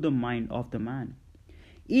to the mind of the man.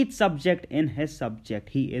 Each subject in his subject.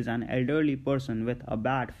 He is an elderly person with a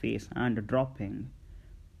bad face and a drooping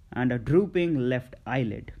left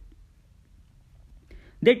eyelid.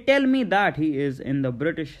 They tell me that he is in the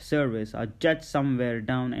British service, a judge somewhere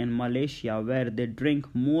down in Malaysia where they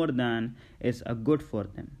drink more than is good for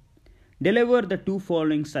them. Deliver the two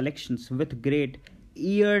following selections with great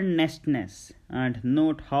earnestness and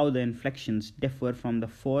note how the inflections differ from the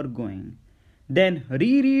foregoing. Then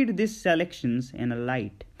reread these selections in a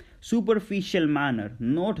light, superficial manner.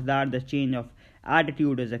 Note that the change of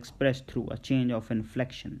attitude is expressed through a change of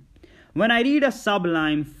inflection. When I read a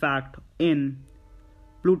sublime fact in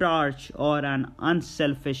Plutarch or an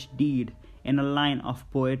unselfish deed in a line of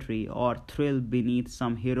poetry or thrill beneath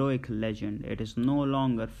some heroic legend, it is no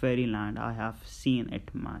longer fairyland I have seen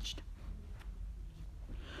it matched.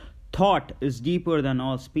 Thought is deeper than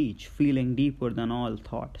all speech, feeling deeper than all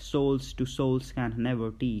thought. Souls to souls can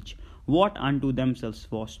never teach what unto themselves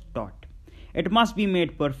was taught. It must be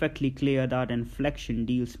made perfectly clear that inflection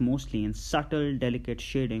deals mostly in subtle, delicate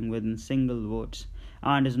shading within single words,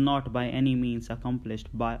 and is not by any means accomplished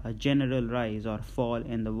by a general rise or fall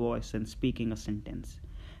in the voice in speaking a sentence.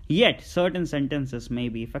 Yet, certain sentences may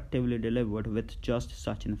be effectively delivered with just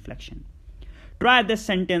such inflection. Try this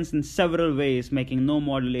sentence in several ways, making no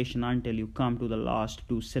modulation until you come to the last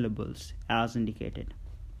two syllables, as indicated.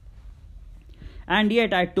 And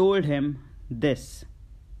yet I told him this.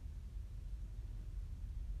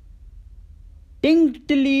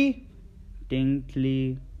 Tinctly,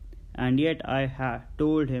 and yet I had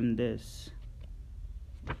told him this.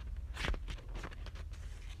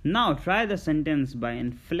 Now try the sentence by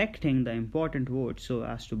inflecting the important words so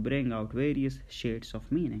as to bring out various shades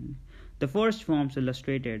of meaning. The first forms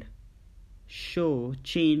illustrated show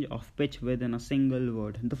change of pitch within a single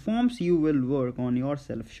word. The forms you will work on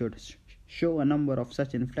yourself should show a number of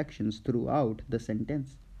such inflections throughout the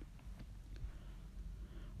sentence.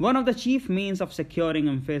 One of the chief means of securing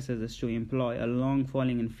emphasis is to employ a long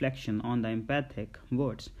falling inflection on the emphatic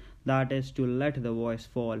words, that is, to let the voice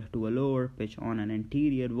fall to a lower pitch on an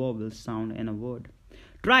interior vowel sound in a word.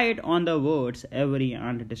 Try it on the words every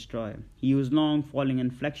and destroy. Use long falling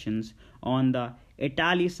inflections on the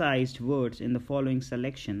italicized words in the following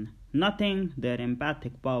selection. Nothing their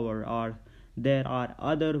empathic power, or there are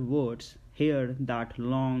other words here that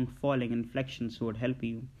long falling inflections would help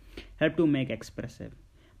to make expressive.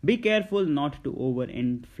 Be careful not to over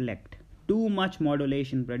inflect. Too much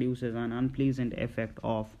modulation produces an unpleasant effect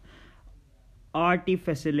of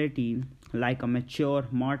artificiality, like a mature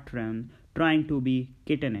matron trying to be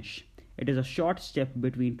kittenish. It is a short step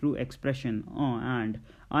between true expression and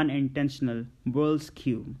unintentional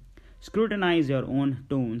bullskew. Scrutinize your own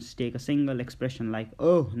tones. Take a single expression like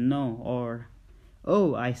 "oh no" or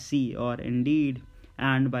 "oh I see" or "indeed,"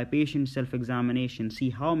 and by patient self examination, see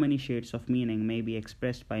how many shades of meaning may be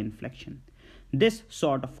expressed by inflection. This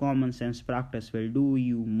sort of common sense practice will do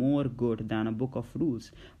you more good than a book of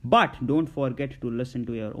rules. But don't forget to listen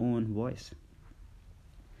to your own voice.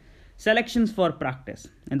 Selections for practice.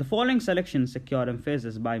 In the following selections, secure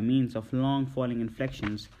emphasis by means of long falling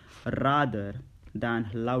inflections rather than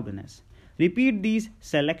loudness. Repeat these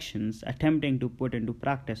selections, attempting to put into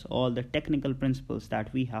practice all the technical principles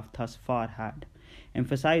that we have thus far had.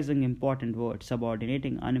 Emphasizing important words,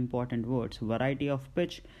 subordinating unimportant words, variety of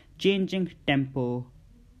pitch, changing tempo,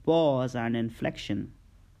 pause, and inflection.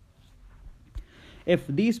 If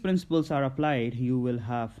these principles are applied, you will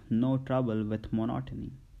have no trouble with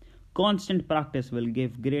monotony. Constant practice will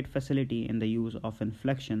give great facility in the use of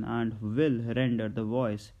inflection and will render the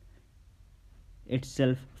voice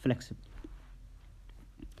itself flexible.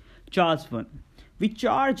 Charles I. We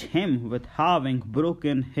charge him with having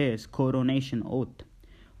broken his coronation oath.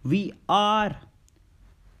 We are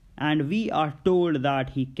told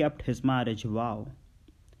that he kept his marriage vow.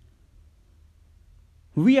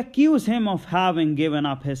 We accuse him of having given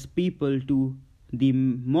up his people to the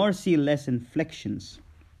merciless inflictions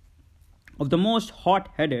of the most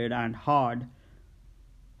hot-headed and hard-hearted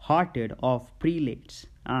of prelates,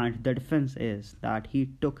 and the defense is that he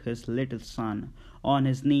took his little son on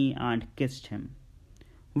his knee and kissed him.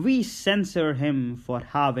 We censure him for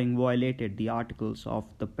having violated the articles of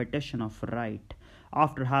the Petition of Right,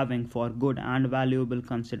 after having for good and valuable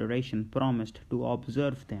consideration promised to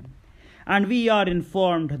observe them. And we are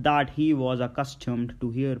informed that he was accustomed to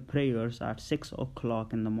hear prayers at 6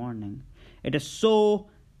 o'clock in the morning. It is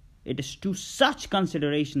to such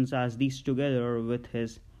considerations as these, together with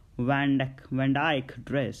his Van Dyke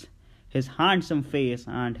dress, his handsome face,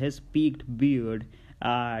 and his peaked beard,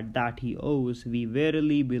 that he owes, we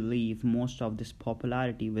verily believe, most of this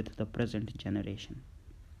popularity with the present generation.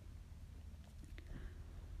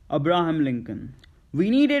 Abraham Lincoln. We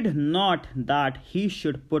needed not that he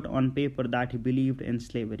should put on paper that he believed in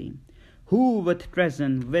slavery, who with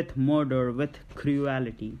treason, with murder, with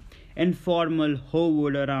cruelty, informal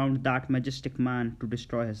hovered around that majestic man to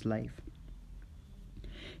destroy his life.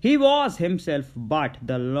 He was himself but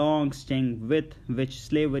the long sting with which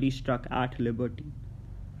slavery struck at liberty,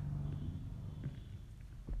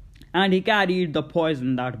 and he carried the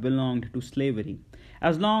poison that belonged to slavery.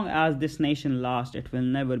 As long as this nation lasts, it will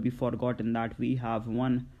never be forgotten that we have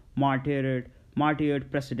one martyred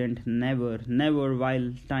precedent. Never, never,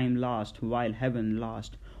 while time lasts, while heaven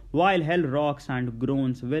lasts, while hell rocks and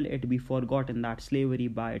groans, will it be forgotten that slavery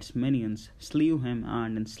by its minions slew him,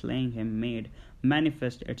 and in slaying him made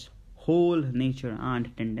manifest its whole nature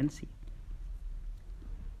and tendency.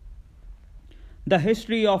 The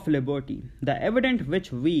history of liberty. The event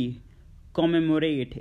which we commemorate